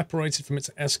 It is separated from its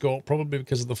escort, probably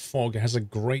because of the fog. It has a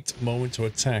great moment to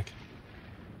attack.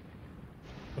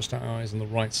 Crossed out eyes on the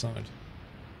right side.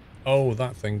 Oh,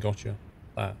 that thing, gotcha.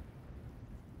 That.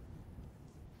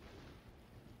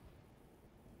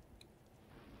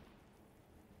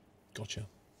 Gotcha.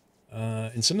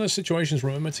 In similar situations,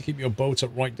 remember to keep your boat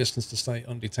at right distance to stay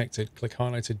undetected. Click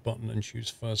highlighted button and choose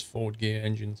first forward gear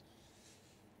engines.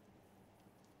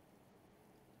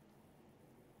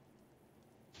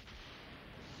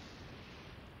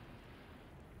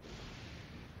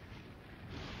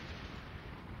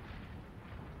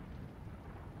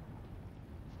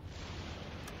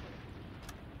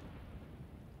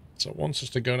 So it wants us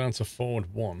to go down to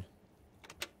forward 1.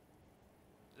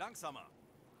 Langsamer.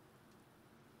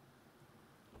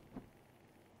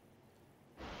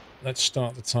 Let's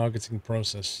start the targeting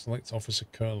process. Select Officer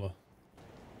Curler.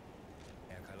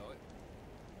 Herr Kaloi.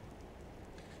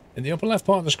 In the upper left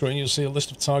part of the screen, you'll see a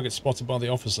list of targets spotted by the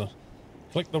officer.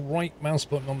 Click the right mouse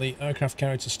button on the aircraft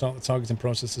carrier to start the targeting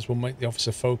process. This will make the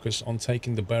officer focus on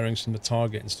taking the bearings from the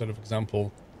target instead of, for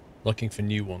example, looking for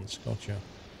new ones. Gotcha.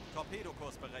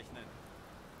 Torpedokurs berechnen.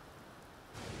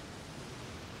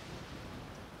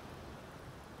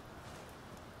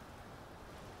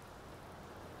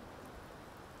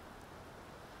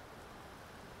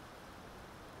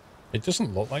 It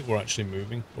doesn't look like we're actually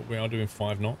moving, but we are doing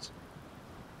 5 knots.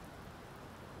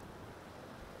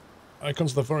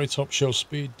 Icons at the very top show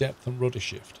speed, depth, and rudder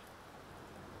shift.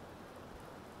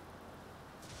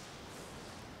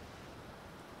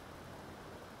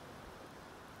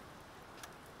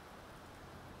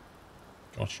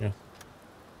 Gotcha.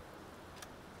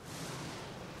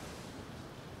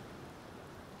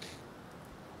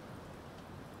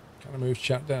 Can I move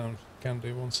chat down? Can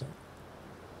do, one sec.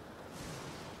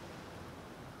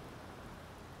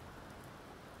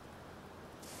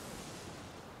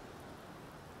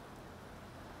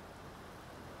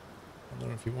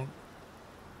 If you want.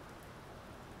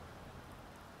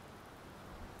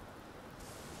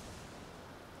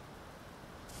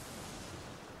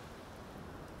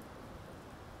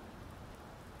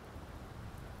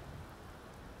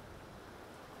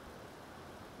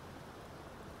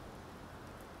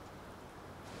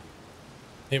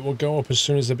 It will go up as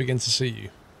soon as they begin to see you.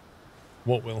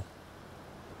 What will?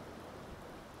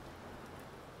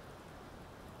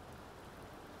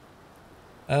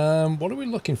 What are we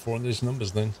looking for in these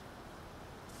numbers then?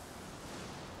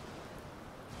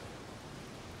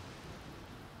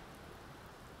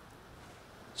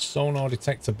 Sonar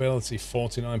detectability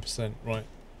 49%, right.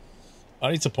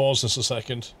 I need to pause this a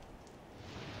second.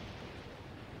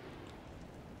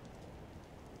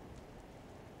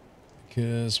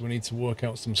 Because we need to work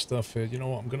out some stuff here. You know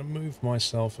what, I'm going to move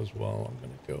myself as well. I'm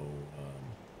going to go...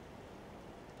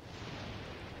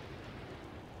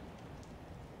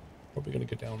 probably going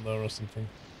to go down there or something.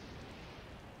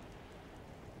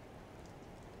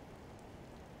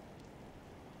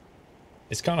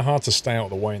 It's kind of hard to stay out of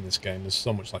the way in this game. There's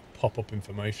so much like pop-up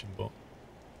information, but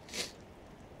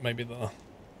maybe there.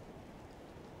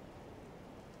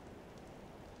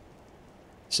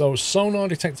 So sonar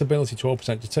detectability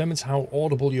 12% determines how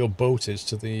audible your boat is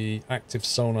to the active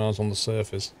sonars on the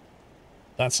surface.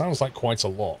 That sounds like quite a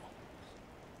lot.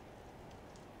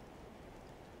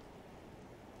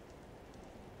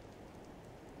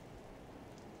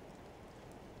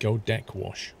 Go deck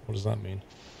wash. What does that mean?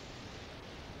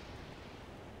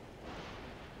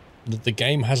 The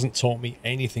game hasn't taught me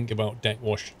anything about deck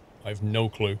wash. I have no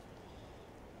clue.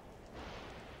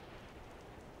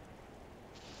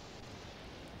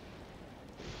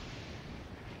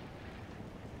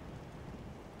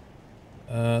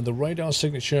 The radar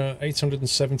signature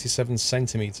 877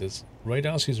 centimeters.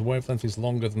 Radars whose wavelength is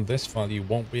longer than this value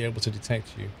won't be able to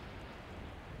detect you.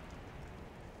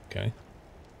 Okay.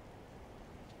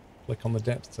 Click on the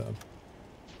depth tab.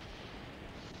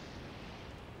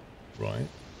 Right.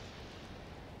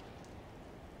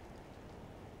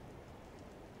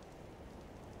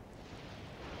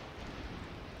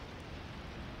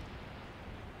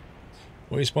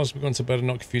 Well, you're supposed to be going to bed and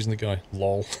not confusing the guy.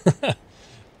 Lol.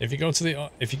 If you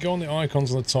go on the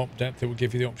icons on the top depth, it will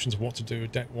give you the options of what to do.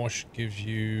 Deck wash gives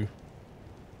you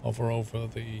Hover over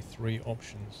the 3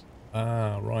 options.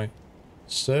 Ah, right.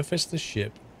 Surface the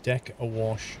ship, deck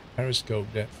awash,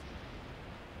 periscope depth.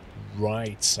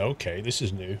 Right, okay, this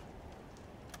is new.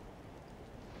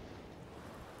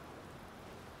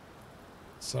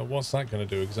 So what's that going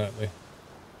to do exactly?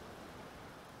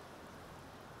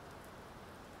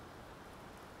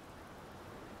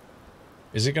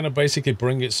 Is it going to basically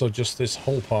bring it so just this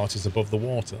whole part is above the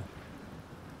water?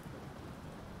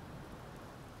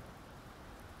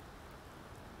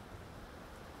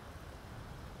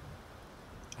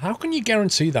 How can you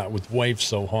guarantee that with waves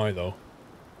so high, though?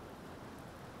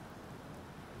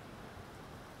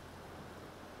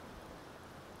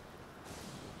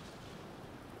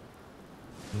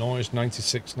 Noise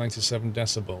 96, 97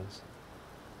 decibels.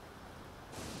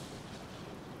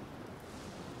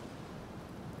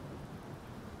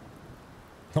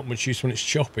 Not much use when it's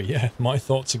choppy, yeah. My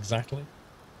thoughts exactly.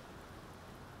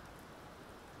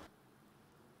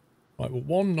 Right, we're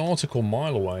 1 nautical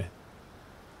mile away.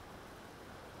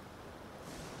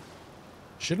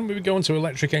 Shouldn't we be going to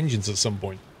electric engines at some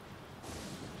point?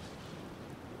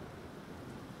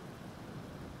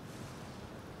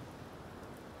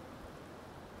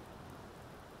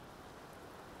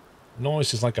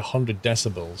 Noise is like 100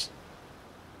 decibels.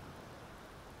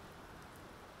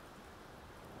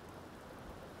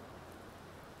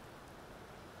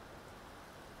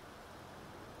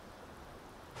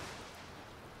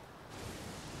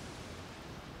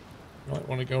 Might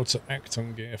want to go to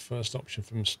Acton gear, first option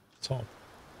from top.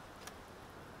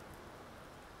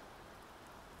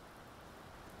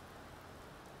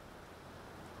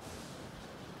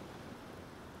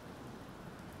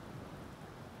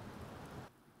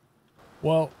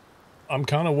 Well, I'm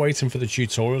kind of waiting for the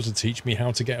tutorials to teach me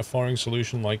how to get a firing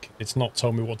solution, like, it's not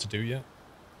told me what to do yet.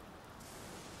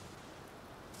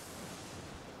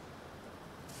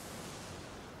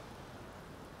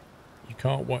 You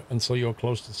can't wait until you're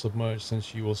close to submerged,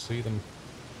 since you will see them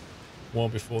well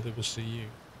before they will see you.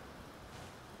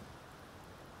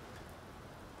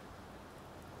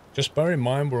 Just bear in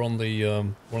mind we're on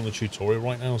the tutorial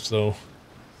right now, so...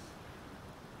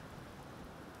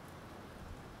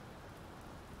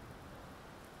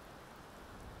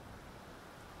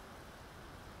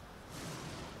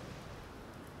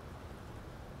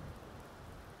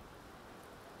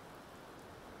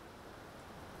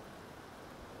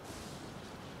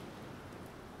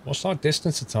 What's our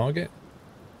distance to target?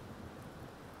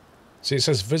 See, it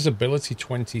says visibility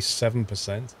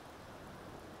 27%.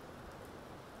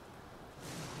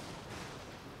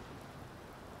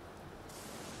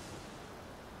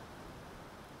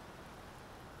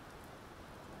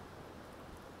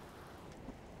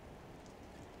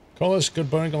 Colas,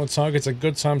 good burning on the target. It's a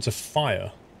good time to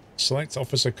fire. Select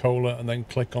Officer Cola and then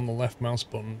click on the left mouse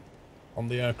button on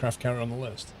the aircraft carrier on the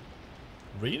list.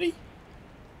 Really?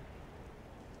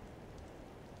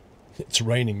 It's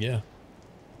raining, yeah.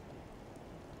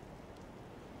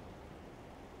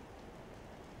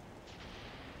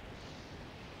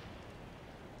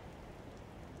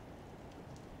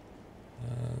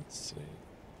 Let's see.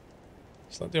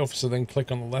 Select the officer, then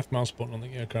click on the left mouse button on the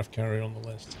aircraft carrier on the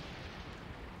list.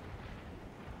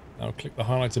 Now click the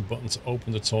highlighted button to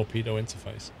open the torpedo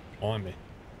interface. Blimey.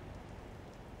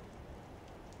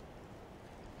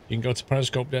 You can go to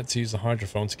periscope depth to use the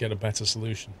hydrophone to get a better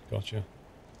solution. Gotcha.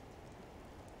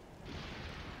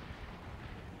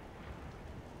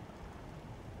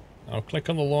 Now click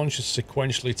on the launcher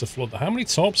sequentially to flood. How many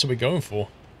torps are we going for?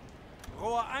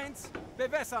 Rohr 1,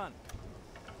 bewässern.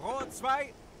 Rohr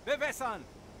 2, bewässern.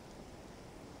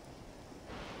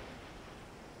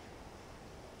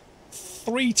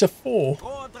 3 to 4.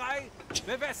 Rohr 3,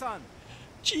 bewässern.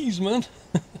 Jeez, man.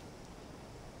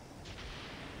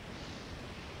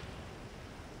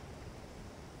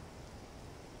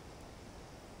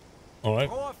 All right.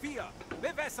 Rohr 4,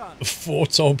 bewässern. 4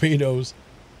 torpedoes.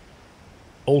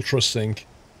 Ultra sync.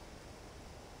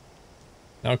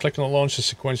 Now click on the launcher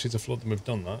sequentially to flood them. We've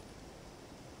done that.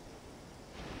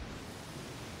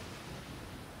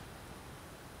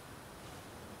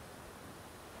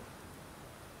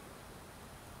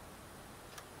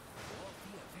 Rohr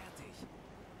 4 fertig.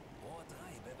 Rohr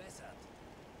 3 bewässert.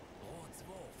 Rohr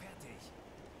 2 fertig.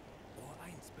 Rohr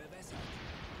 1 bewässert.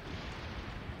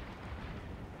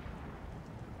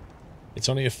 It's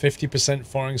only a 50%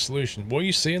 firing solution. Were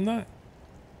you seeing that?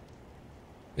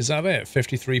 Is that it?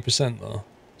 53% though.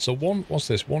 So what's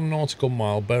this? 1 nautical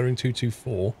mile, bearing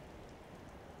 224.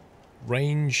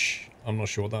 Range, I'm not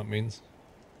sure what that means.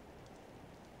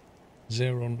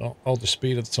 0 knot. Oh, the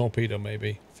speed of the torpedo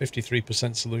maybe.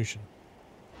 53% solution.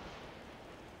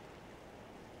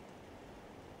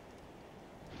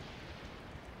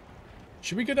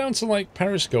 Should we go down to, like,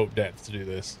 periscope depth to do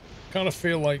this? Kind of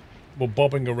feel like we're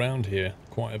bobbing around here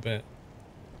quite a bit.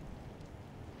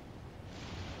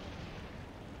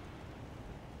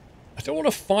 I don't want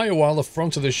to fire while the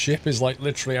front of the ship is, like,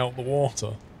 literally out the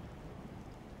water.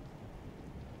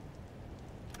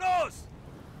 Los!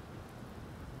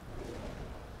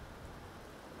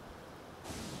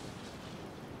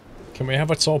 Can we have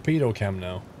a torpedo cam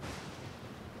now?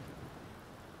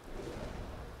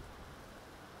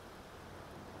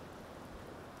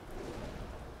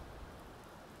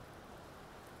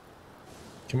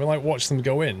 Can we, like, watch them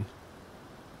go in?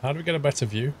 How do we get a better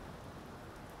view?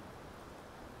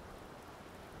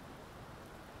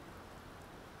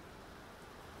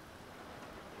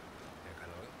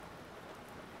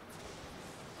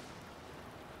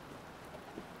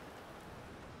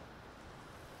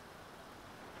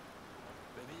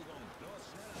 Bewegung, los,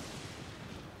 schneller.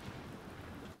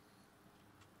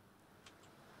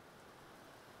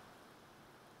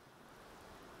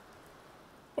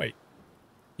 Wait.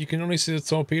 You can only see the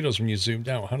torpedoes when you zoomed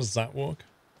out. How does that work?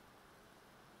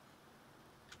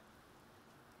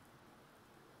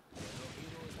 Der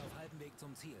Torpedo ist auf halbem Weg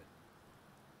zum Ziel.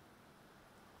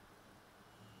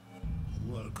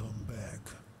 Welcome back,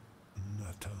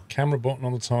 Nutter. Camera button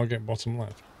on the target, bottom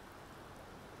left.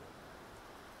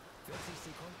 40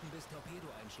 Sekunden bis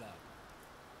Torpedoeinschlag.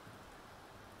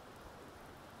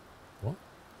 What?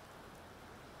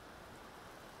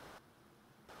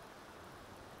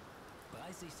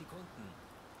 30 Sekunden.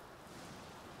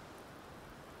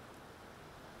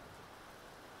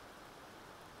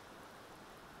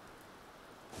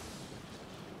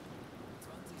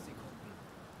 Sekunden.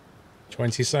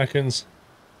 20 seconds.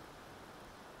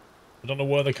 I don't know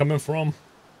where they're coming from.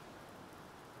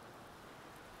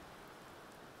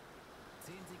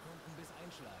 10 Sekunden bis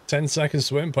Einschlag. 10 seconds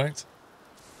to impact.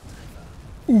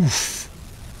 Oof.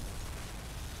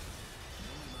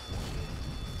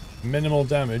 Minimal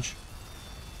damage.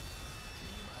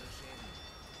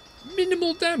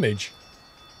 Minimal damage.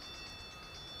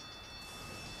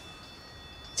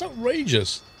 It's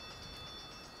outrageous.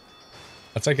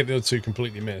 I take it the other two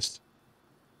completely missed.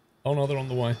 Oh no, they're on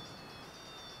the way.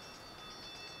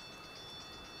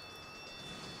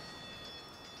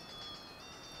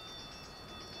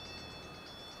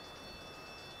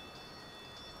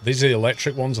 These are the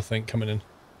electric ones, I think, coming in.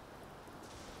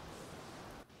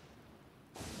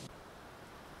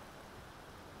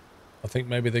 I think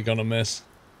maybe they're gonna miss.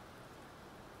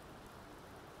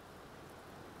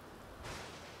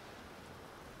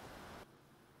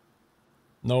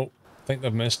 Nope, I think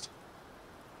they've missed.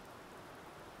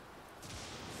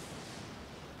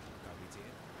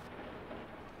 Kapitän.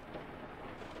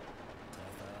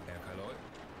 Treffer. Herr Kaloi.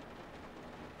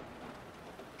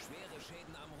 Schwere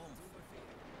Schäden am Rumpf.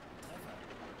 Treffer.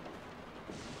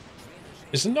 Schwere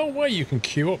Schäden. Is there no way you can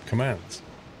queue up commands?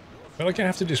 I feel like I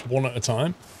have to do this one at a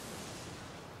time.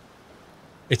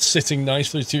 It's sitting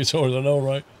nicely tutorial, I know,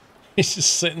 right? It's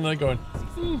just sitting there going,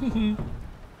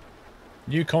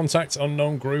 New contact,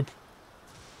 unknown group.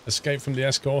 Escape from the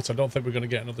escort. I don't think we're going to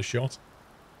get another shot.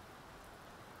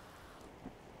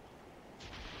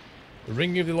 The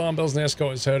ringing of the alarm bells in the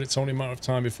escort is heard. It's only a matter of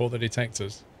time before they detect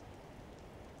us.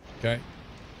 Okay.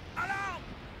 Alarm!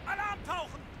 Alarm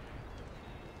tauchen!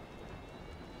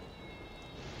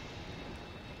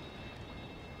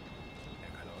 Herr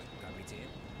Kaloi. Kapitän.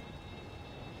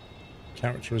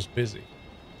 Character is busy.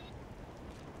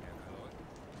 Herr Kaloi.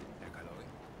 Herr Kaloi.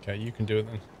 Okay, you can do it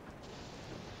then.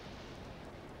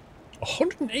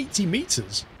 180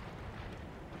 meters?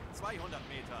 200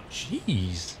 Meter.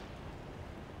 Jeez.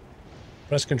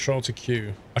 Press control to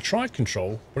queue. I tried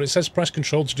control, but it says press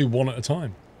control to do one at a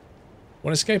time.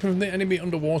 When escaping from the enemy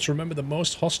underwater, remember that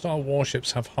most hostile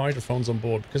warships have hydrophones on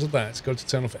board. Because of that, it's going to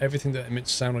turn off everything that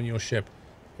emits sound on your ship.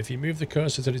 If you move the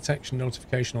cursor to detection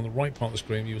notification on the right part of the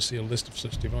screen, you will see a list of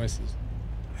such devices.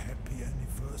 Happy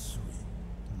anniversary,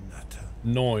 Nutter.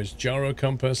 Noise, gyro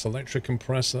compass, electric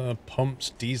compressor,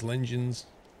 pumps, diesel engines.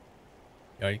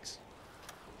 Yikes.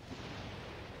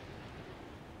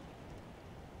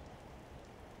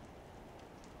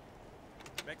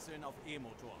 Wechseln auf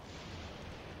E-Motor.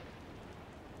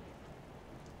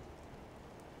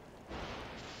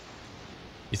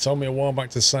 You told me a while back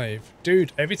to save.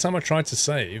 Dude, every time I tried to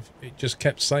save, it just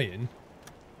kept saying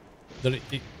that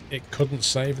it couldn't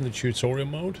save in the tutorial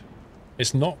mode.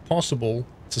 It's not possible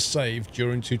to save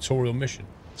during tutorial mission.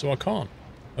 So I can't.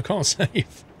 I can't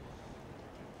save.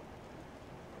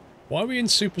 Why are we in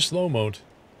super slow mode?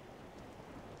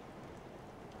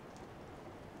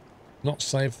 Not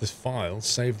save the file,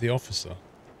 save the officer.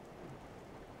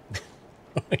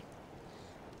 Right.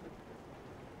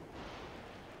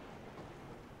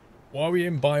 Why are we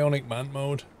in Bionic Man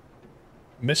mode?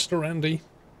 Mr. Andy,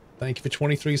 thank you for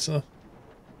 23, sir.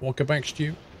 Walker back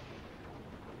stew.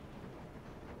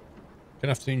 Good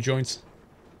afternoon, joints.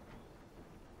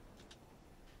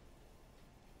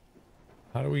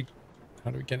 How do we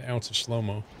get out of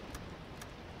slow-mo?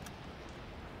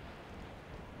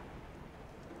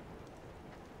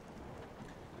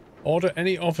 Order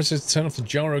any officers to turn off the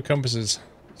gyro compasses.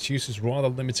 Its use is rather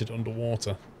limited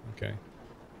underwater. Okay.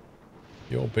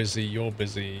 You're busy, you're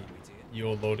busy.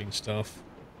 You're loading stuff.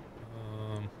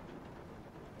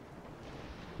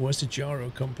 Where's the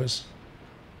gyro compass?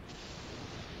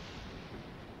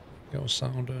 Go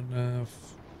sounder nav.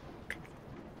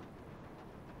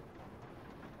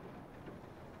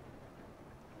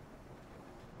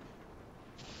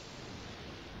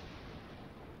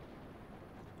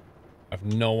 I have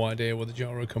no idea where the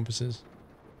gyro compass is.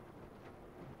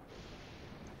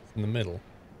 In the middle.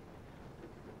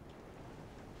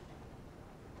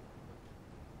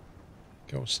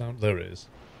 Go sound. There it is.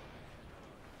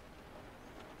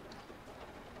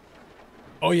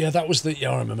 Oh yeah, that was the.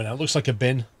 Yeah, I remember now. It looks like a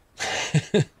bin.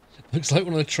 Looks like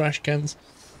one of the trash cans.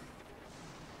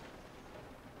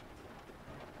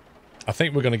 I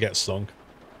think we're going to get sunk.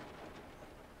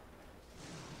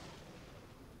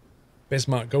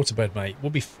 Bismarck, go to bed, mate. We'll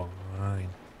be fine.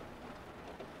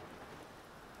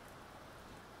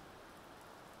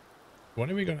 When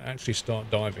are we going to actually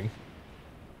start diving?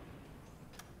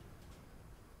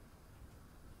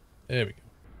 There we go.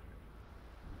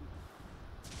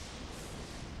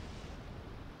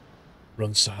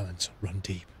 Run silent, run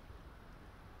deep.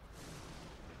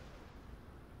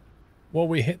 Well,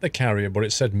 we hit the carrier, but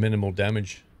it said minimal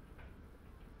damage.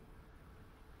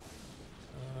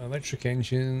 Electric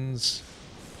engines,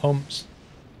 pumps,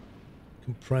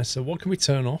 compressor. What can we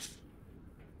turn off?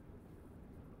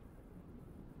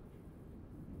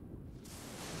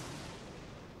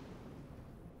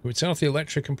 Can we turn off the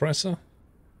electric compressor?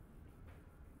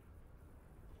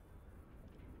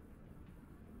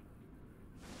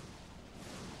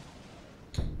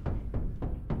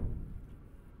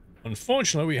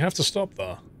 Unfortunately, we have to stop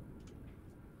there.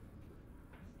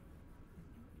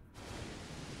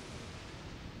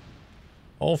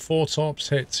 All 4 tops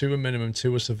hit, 2 a minimum,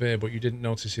 2 a severe, but you didn't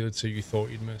notice the other 2 you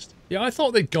thought you'd missed. Yeah, I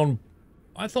thought they'd gone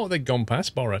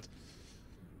past Borat.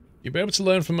 You'll be able to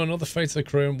learn from another fate of the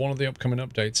crew in one of the upcoming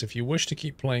updates. If you wish to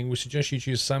keep playing, we suggest you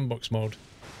choose sandbox mode.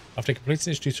 After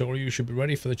completing this tutorial, you should be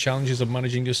ready for the challenges of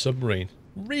managing a submarine.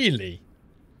 Really?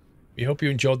 We hope you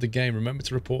enjoyed the game. Remember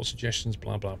to report suggestions,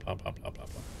 blah, blah, blah, blah, blah, blah,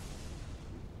 blah.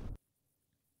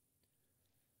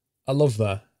 I love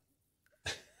that.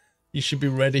 You should be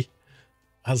ready.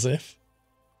 As if.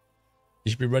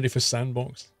 You should be ready for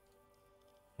sandbox.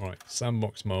 Alright,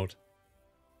 sandbox mode.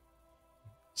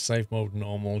 Safe mode,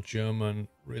 normal, German,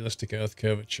 realistic earth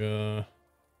curvature.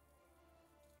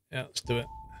 Yeah, let's do it.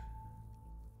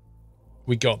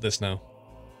 We got this now.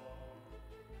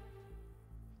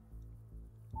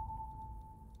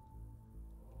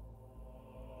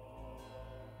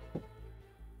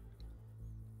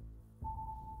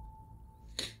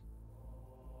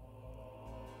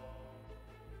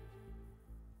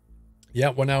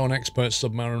 Yeah, we're now an expert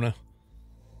submariner.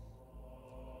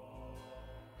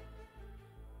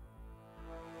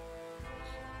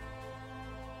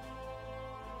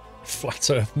 Flat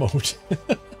Earth mode.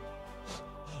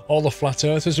 All the flat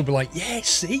earthers will be like, yeah,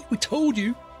 see, we told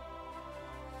you.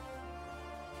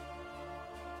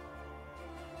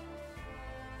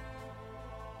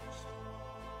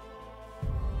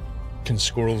 Can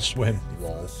squirrels swim?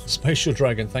 Lol. Spatial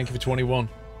Dragon, thank you for 21.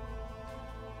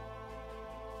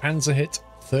 Panzer hit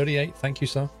 38, thank you,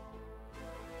 sir.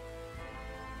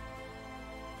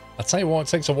 I'll tell you what, it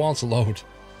takes a while to load.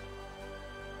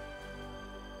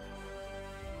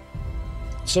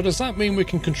 So does that mean we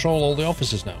can control all the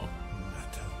officers now?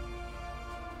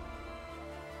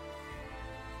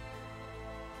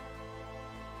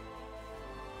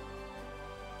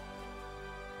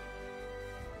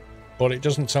 But it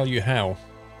doesn't tell you how.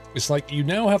 It's like you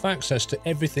now have access to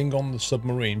everything on the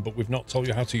submarine, but we've not told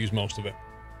you how to use most of it.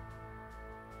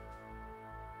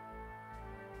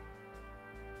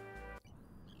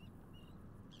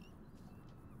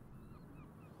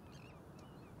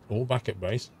 All back at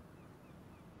base.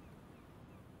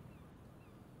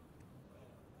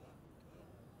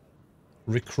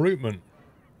 Recruitment.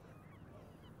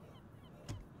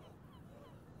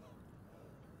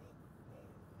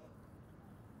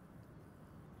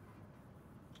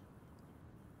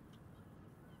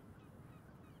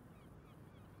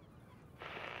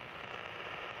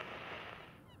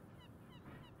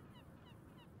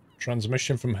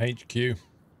 Transmission from HQ.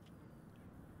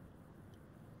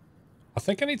 I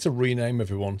think I need to rename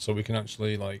everyone so we can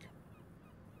actually, like,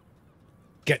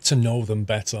 get to know them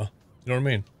better. You know what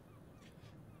I mean?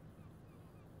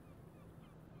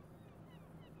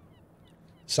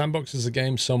 Sandbox is a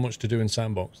game, so much to do in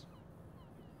Sandbox.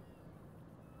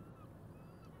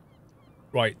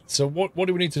 Right, so what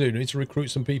do we need to do? Do we need to recruit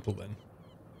some people then?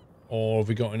 Or have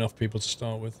we got enough people to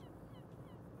start with?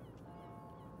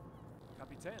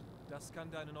 Kapitän, das kann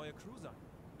deine neue Crew sein.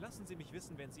 Lassen Sie mich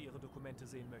wissen, wenn Sie Ihre Dokumente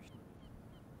sehen möchten.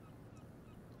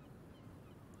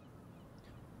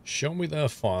 Show me their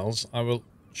files. I will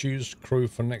choose crew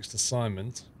for next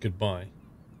assignment. Goodbye.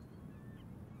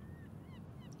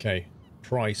 Okay.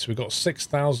 Price. We've got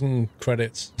 6,000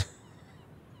 credits.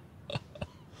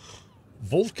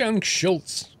 Wolfgang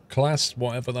Schultz. Class,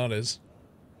 whatever that is.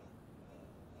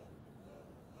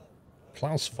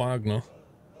 Klaus Wagner.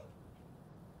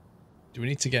 Do we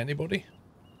need to get anybody?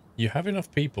 You have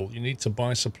enough people. You need to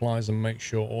buy supplies and make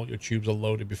sure all your tubes are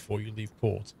loaded before you leave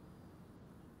port.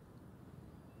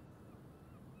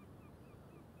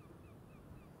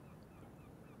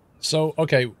 So,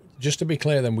 okay, just to be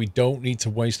clear then, we don't need to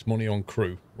waste money on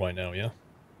crew right now, yeah?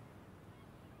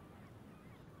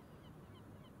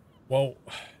 Well,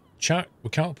 chat,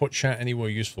 we can't put chat anywhere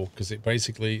useful because it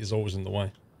basically is always in the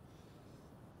way.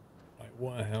 Right,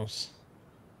 warehouse.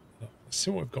 Let's see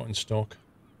what we've got in stock.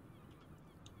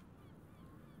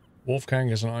 Wolfgang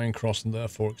has an Iron Cross and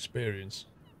therefore experience.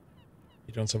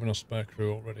 You don't have enough spare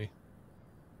crew already.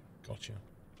 Gotcha.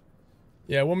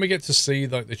 Yeah, when we get to see,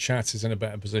 like, the chat is in a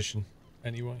better position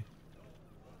anyway.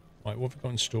 Right, what have we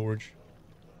got in storage?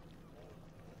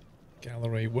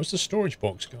 Gallery. Where's the storage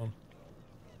box gone?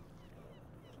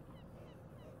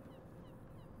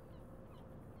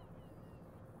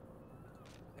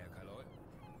 Herr Kaloy.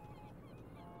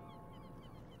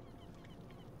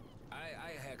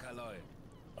 Aye, Herr Kaloy.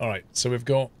 Alright, so we've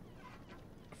got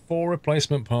 4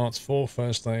 replacement parts, 4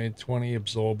 first aid, 20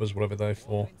 absorbers, whatever they're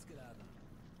for.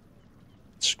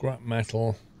 Scrap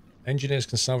metal. Engineers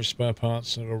can salvage spare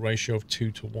parts at a ratio of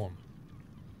 2 to 1.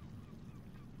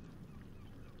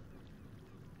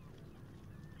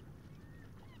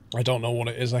 I don't know what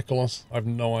it is, Echolos. I have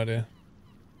no idea.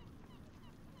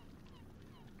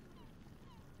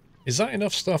 Is that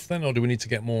enough stuff then, or do we need to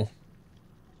get more?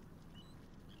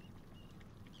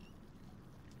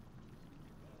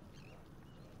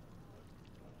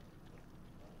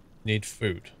 Need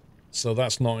food. So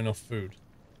that's not enough food.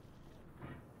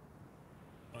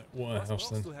 Right, warehouse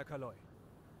then.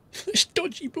 This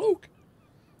dodgy bloke.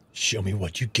 Show me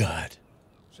what you got.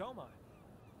 Schau mal.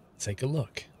 Take a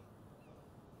look.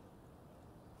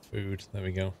 Food, there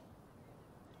we go.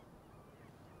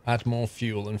 Add more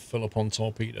fuel and fill up on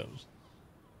torpedoes.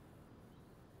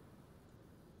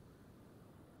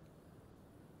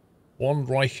 One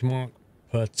Reichmark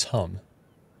per ton.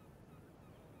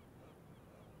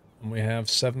 And we have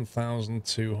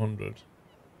 7,200.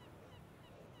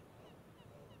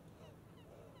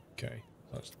 Okay,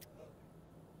 that's...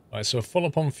 Alright, so full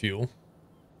up on fuel.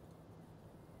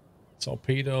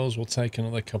 Torpedoes will take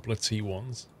another couple of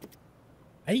T1s.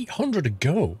 800 to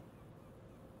go.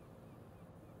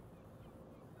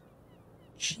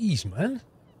 Jeez, man.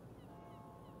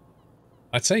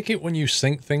 I take it when you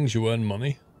sink things, you earn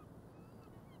money.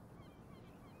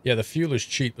 Yeah, the fuel is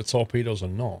cheap, the torpedoes are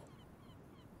not.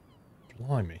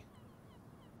 Blimey.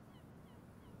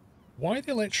 Why are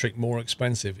the electric more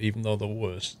expensive even though they're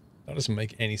worse? That doesn't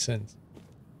make any sense.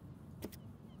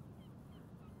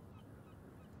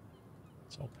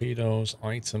 Torpedoes,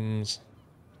 items.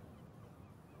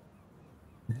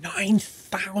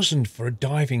 9,000 for a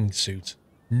diving suit.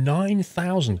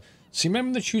 9,000. See,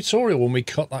 remember the tutorial when we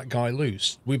cut that guy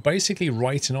loose? We're basically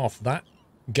writing off that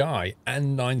guy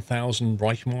and 9,000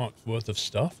 Reichmark worth of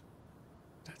stuff.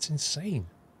 That's insane.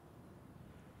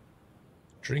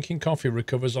 Drinking coffee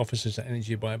recovers officers'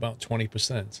 energy by about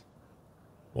 20%.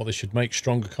 Well, they should make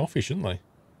stronger coffee, shouldn't they?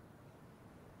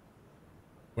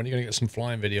 When are you going to get some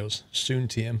flying videos? Soon,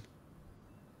 TM.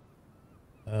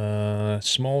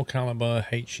 Small caliber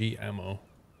HE ammo.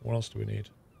 What else do we need?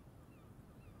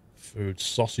 Food.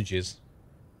 Sausages.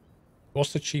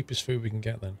 What's the cheapest food we can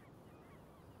get then?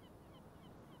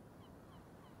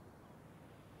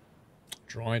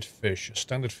 Dried fish. A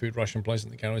standard food ration placed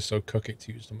in the gallery, so cook it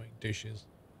to use to make dishes.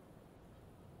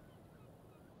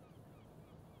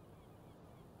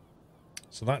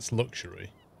 So that's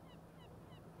luxury.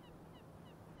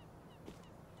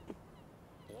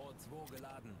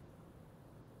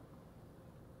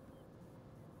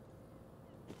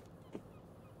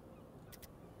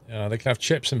 Yeah, they can have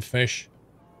chips and fish.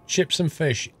 Chips and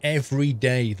fish every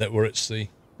day that we're at sea.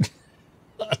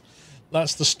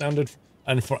 That's the standard.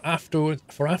 And for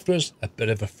afterwards, a bit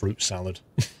of a fruit salad.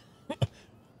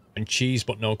 And cheese,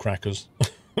 but no crackers.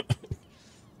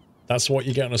 That's what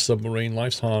you get on a submarine.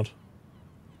 Life's hard.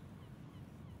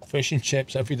 Fish and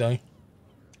chips every day.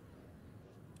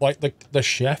 Like the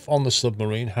chef on the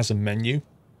submarine has a menu.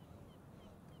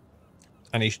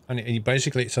 And he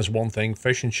basically, it says one thing,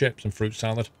 fish and chips and fruit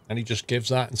salad. And he just gives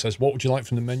that and says, what would you like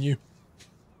from the menu?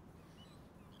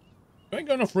 I ain't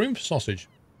got enough room for sausage.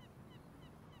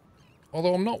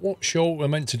 Although I'm not sure what we're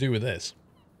meant to do with this.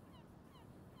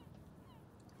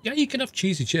 Yeah, you can have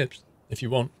cheesy chips if you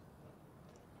want.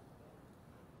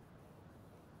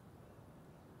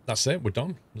 That's it, we're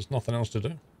done. There's nothing else to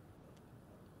do.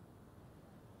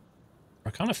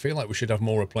 I kind of feel like we should have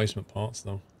more replacement parts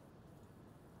though.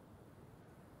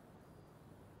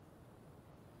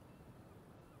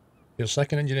 Your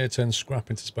second engineer turns scrap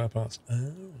into spare parts.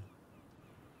 Oh.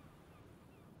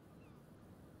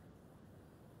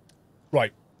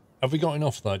 Right. Have we got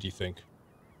enough there, do you think?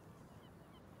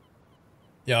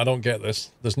 Yeah, I don't get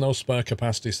this. There's no spare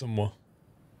capacity somewhere.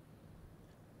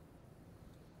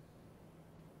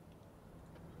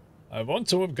 I want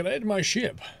to upgrade my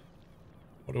ship.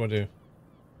 What do I do?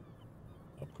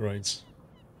 Upgrades.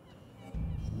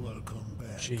 Welcome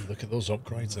back. Gee, look at those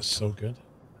upgrades. They're so good.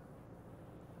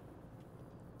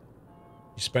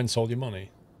 You spent all your money?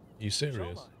 Are you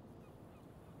serious?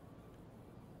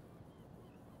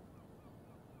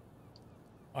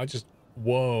 I just...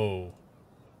 Whoa.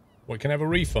 What, can I have a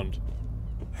refund?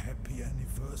 Happy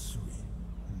anniversary,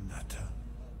 Nutter.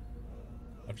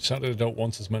 I've decided I don't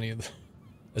want as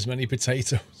many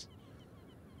potatoes.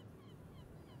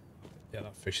 Yeah,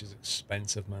 that fish is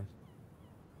expensive, man.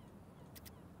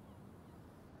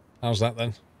 How's that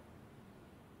then?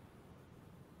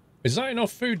 Is that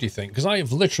enough food, do you think? Because I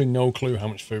have literally no clue how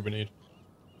much food we need.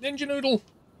 Ninja Noodle,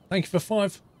 thank you for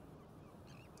 5.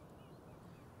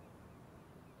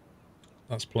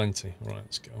 That's plenty. Right,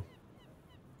 let's go.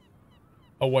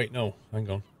 Oh, wait, no. Hang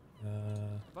on.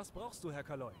 Was brauchst du, Herr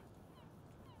Kaloy?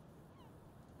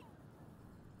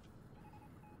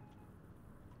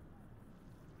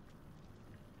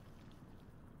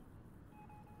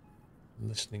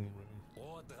 Listening room.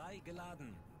 Rohr 3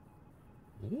 geladen.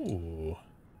 Ooh.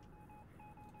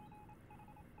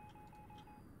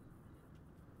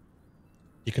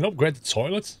 You can upgrade the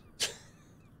toilet?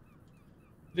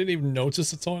 Didn't even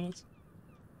notice the toilet.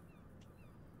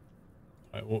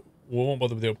 Right, we won't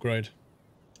bother with the upgrade.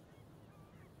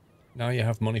 Now you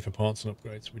have money for parts and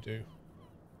upgrades. We do.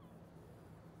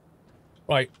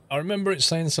 Right, I remember it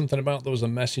saying something about there was a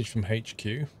message from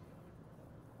HQ.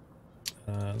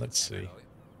 Let's see.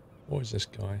 What is this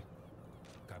guy?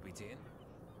 Kapitän.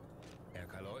 Herr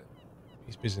Kaloy.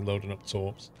 He's busy loading up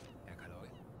torps. Herr Kaloy.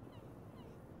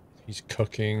 He's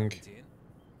cooking. Kapitän.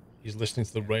 He's listening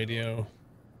to the radio.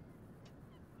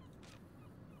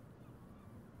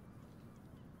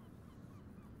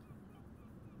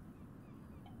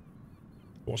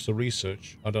 What's the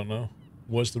research? I don't know.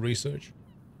 Where's the research?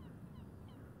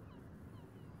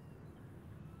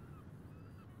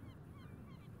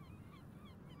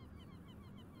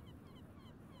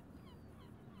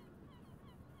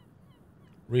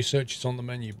 Research is on the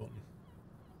menu button.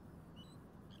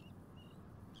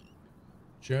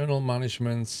 Journal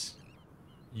management,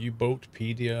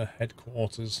 UBoatpedia,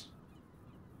 headquarters.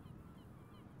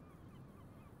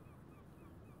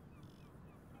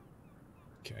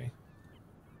 Okay.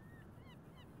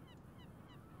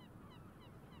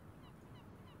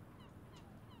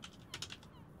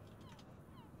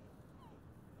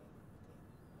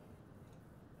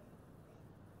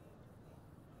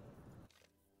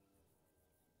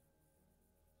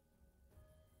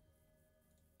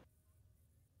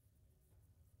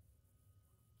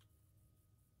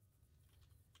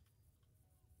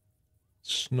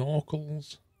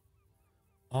 Snorkels,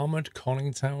 armored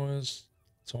conning towers,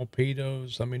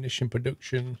 torpedoes, ammunition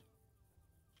production,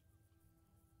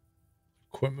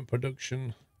 equipment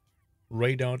production,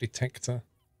 radar detector,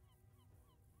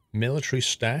 military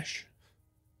stash.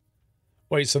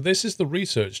 Wait, so this is the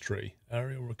research tree,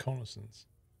 aerial reconnaissance.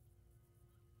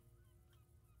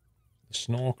 The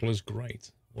snorkel is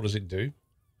great. What does it do?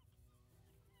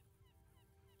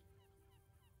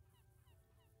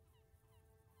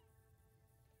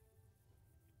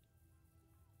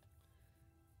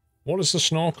 What does the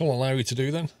snorkel allow you to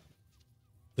do then?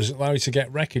 Does it allow you to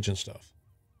get wreckage and stuff?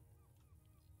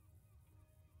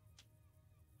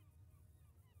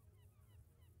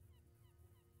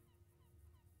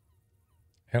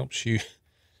 Helps you.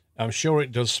 I'm sure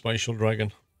it does, Spatial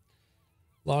Dragon.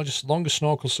 Longer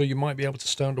snorkel so you might be able to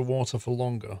stay underwater for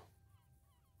longer.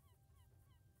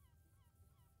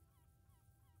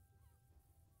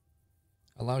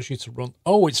 Allows you to run.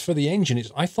 Oh, it's for the engine.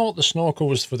 I thought the snorkel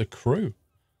was for the crew.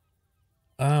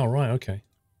 Ah, right, okay.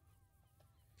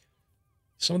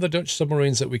 Some of the Dutch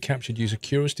submarines that we captured use a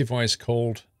curious device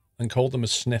called them a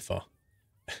sniffer.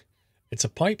 It's a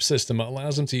pipe system that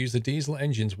allows them to use the diesel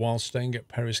engines while staying at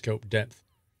periscope depth.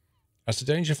 As the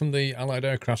danger from the Allied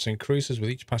aircrafts increases with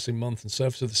each passing month and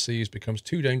surface of the seas becomes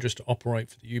too dangerous to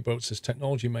operate for the U-boats, this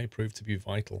technology may prove to be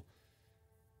vital.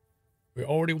 We're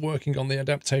already working on the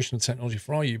adaptation of technology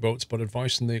for our U-boats, but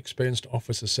advice from the experienced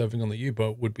officer serving on the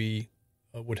U-boat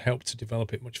would help to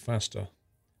develop it much faster.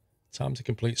 Time to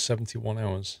complete 71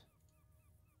 hours.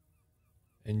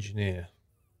 Engineer.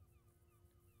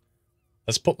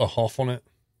 Let's put the HOF on it.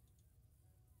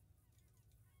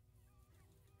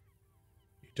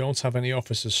 You don't have any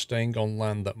officers staying on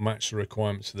land that match the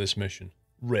requirements for this mission.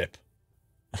 RIP.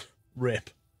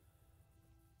 RIP.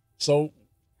 So,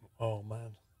 oh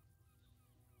man.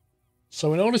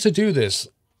 So in order to do this,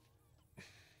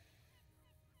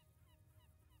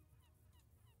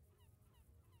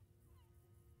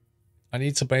 I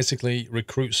need to basically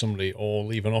recruit somebody or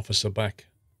leave an officer back.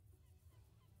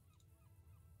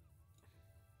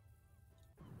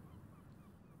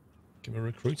 Can we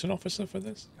recruit an officer for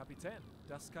this? Kapitän,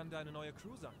 das kann deine neue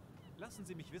Crew sein. Lassen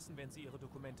Sie mich wissen, wenn Sie Ihre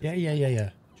Dokumente Yeah.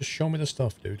 Just show me the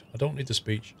stuff, dude. I don't need the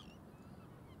speech.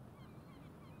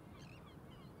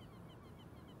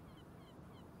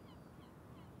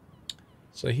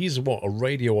 So he's what? A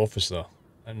radio officer.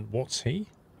 And what's he?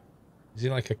 Is he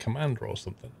like a commander or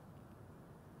something?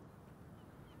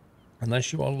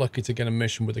 Unless you are lucky to get a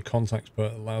mission with a contact expert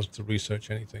that allows you to research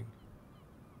anything.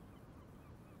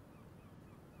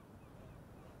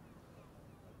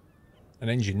 An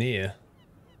engineer?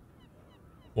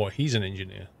 What, he's an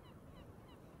engineer?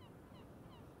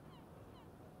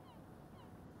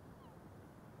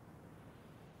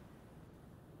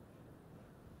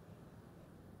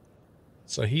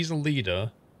 So he's a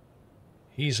leader.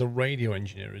 He's a radio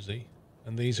engineer, is he?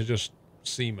 And these are just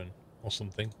seamen or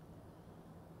something.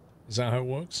 Is that how it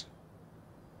works?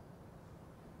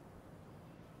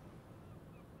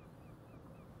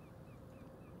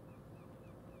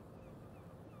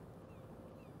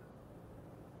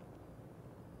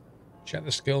 Check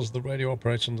the skills of the radio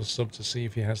operator on the sub to see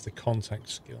if he has the contact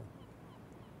skill.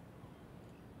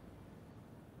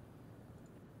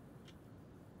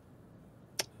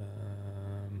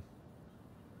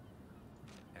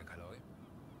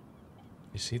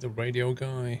 You see the radio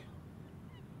guy?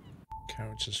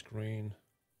 Character screen.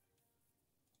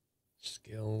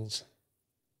 Skills.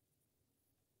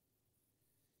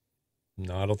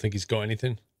 No, I don't think he's got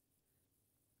anything.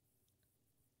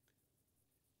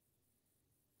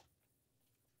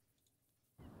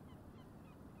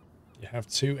 You have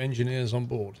 2 engineers on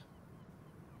board.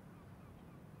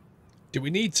 Do we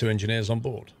need 2 engineers on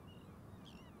board?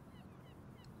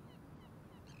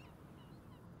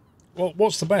 Well,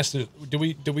 what's the best? Do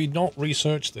we not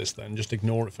research this then? Just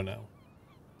ignore it for now.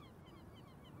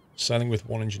 Sailing with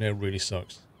 1 engineer really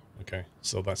sucks. Okay,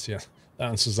 so that's, yeah, that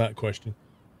answers that question.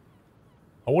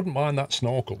 I wouldn't mind that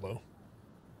snorkel though.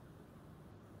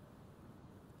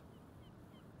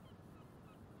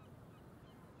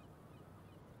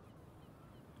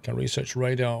 Can research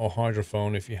radar or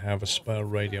hydrophone if you have a spare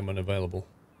radioman available.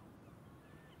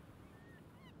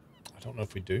 I don't know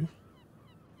if we do.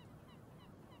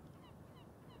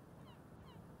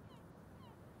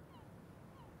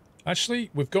 Actually,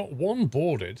 we've got 1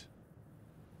 boarded,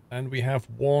 and we have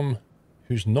 1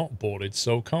 who's not boarded,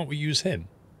 so can't we use him?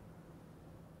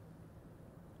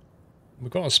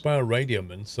 We've got a spare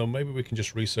radioman, so maybe we can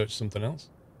just research something else.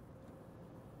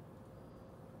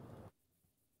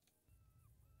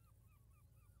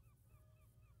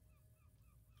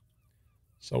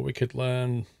 So we could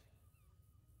learn...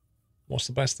 What's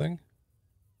the best thing?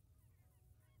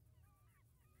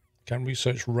 Can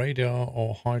research radar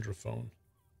or hydrophone.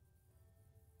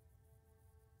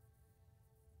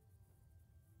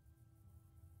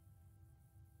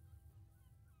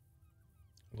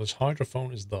 Well, this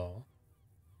hydrophone is there.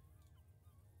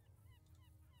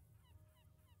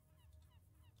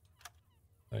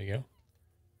 There you go.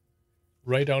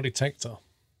 Radar detector.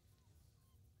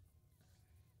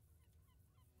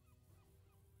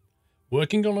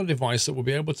 Working on a device that will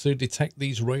be able to detect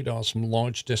these radars from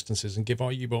large distances and give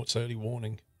our U-boats early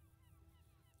warning.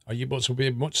 Our U-boats will be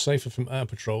much safer from air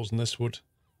patrols, and this would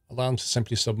allow them to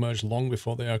simply submerge long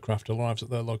before the aircraft arrives at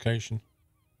their location.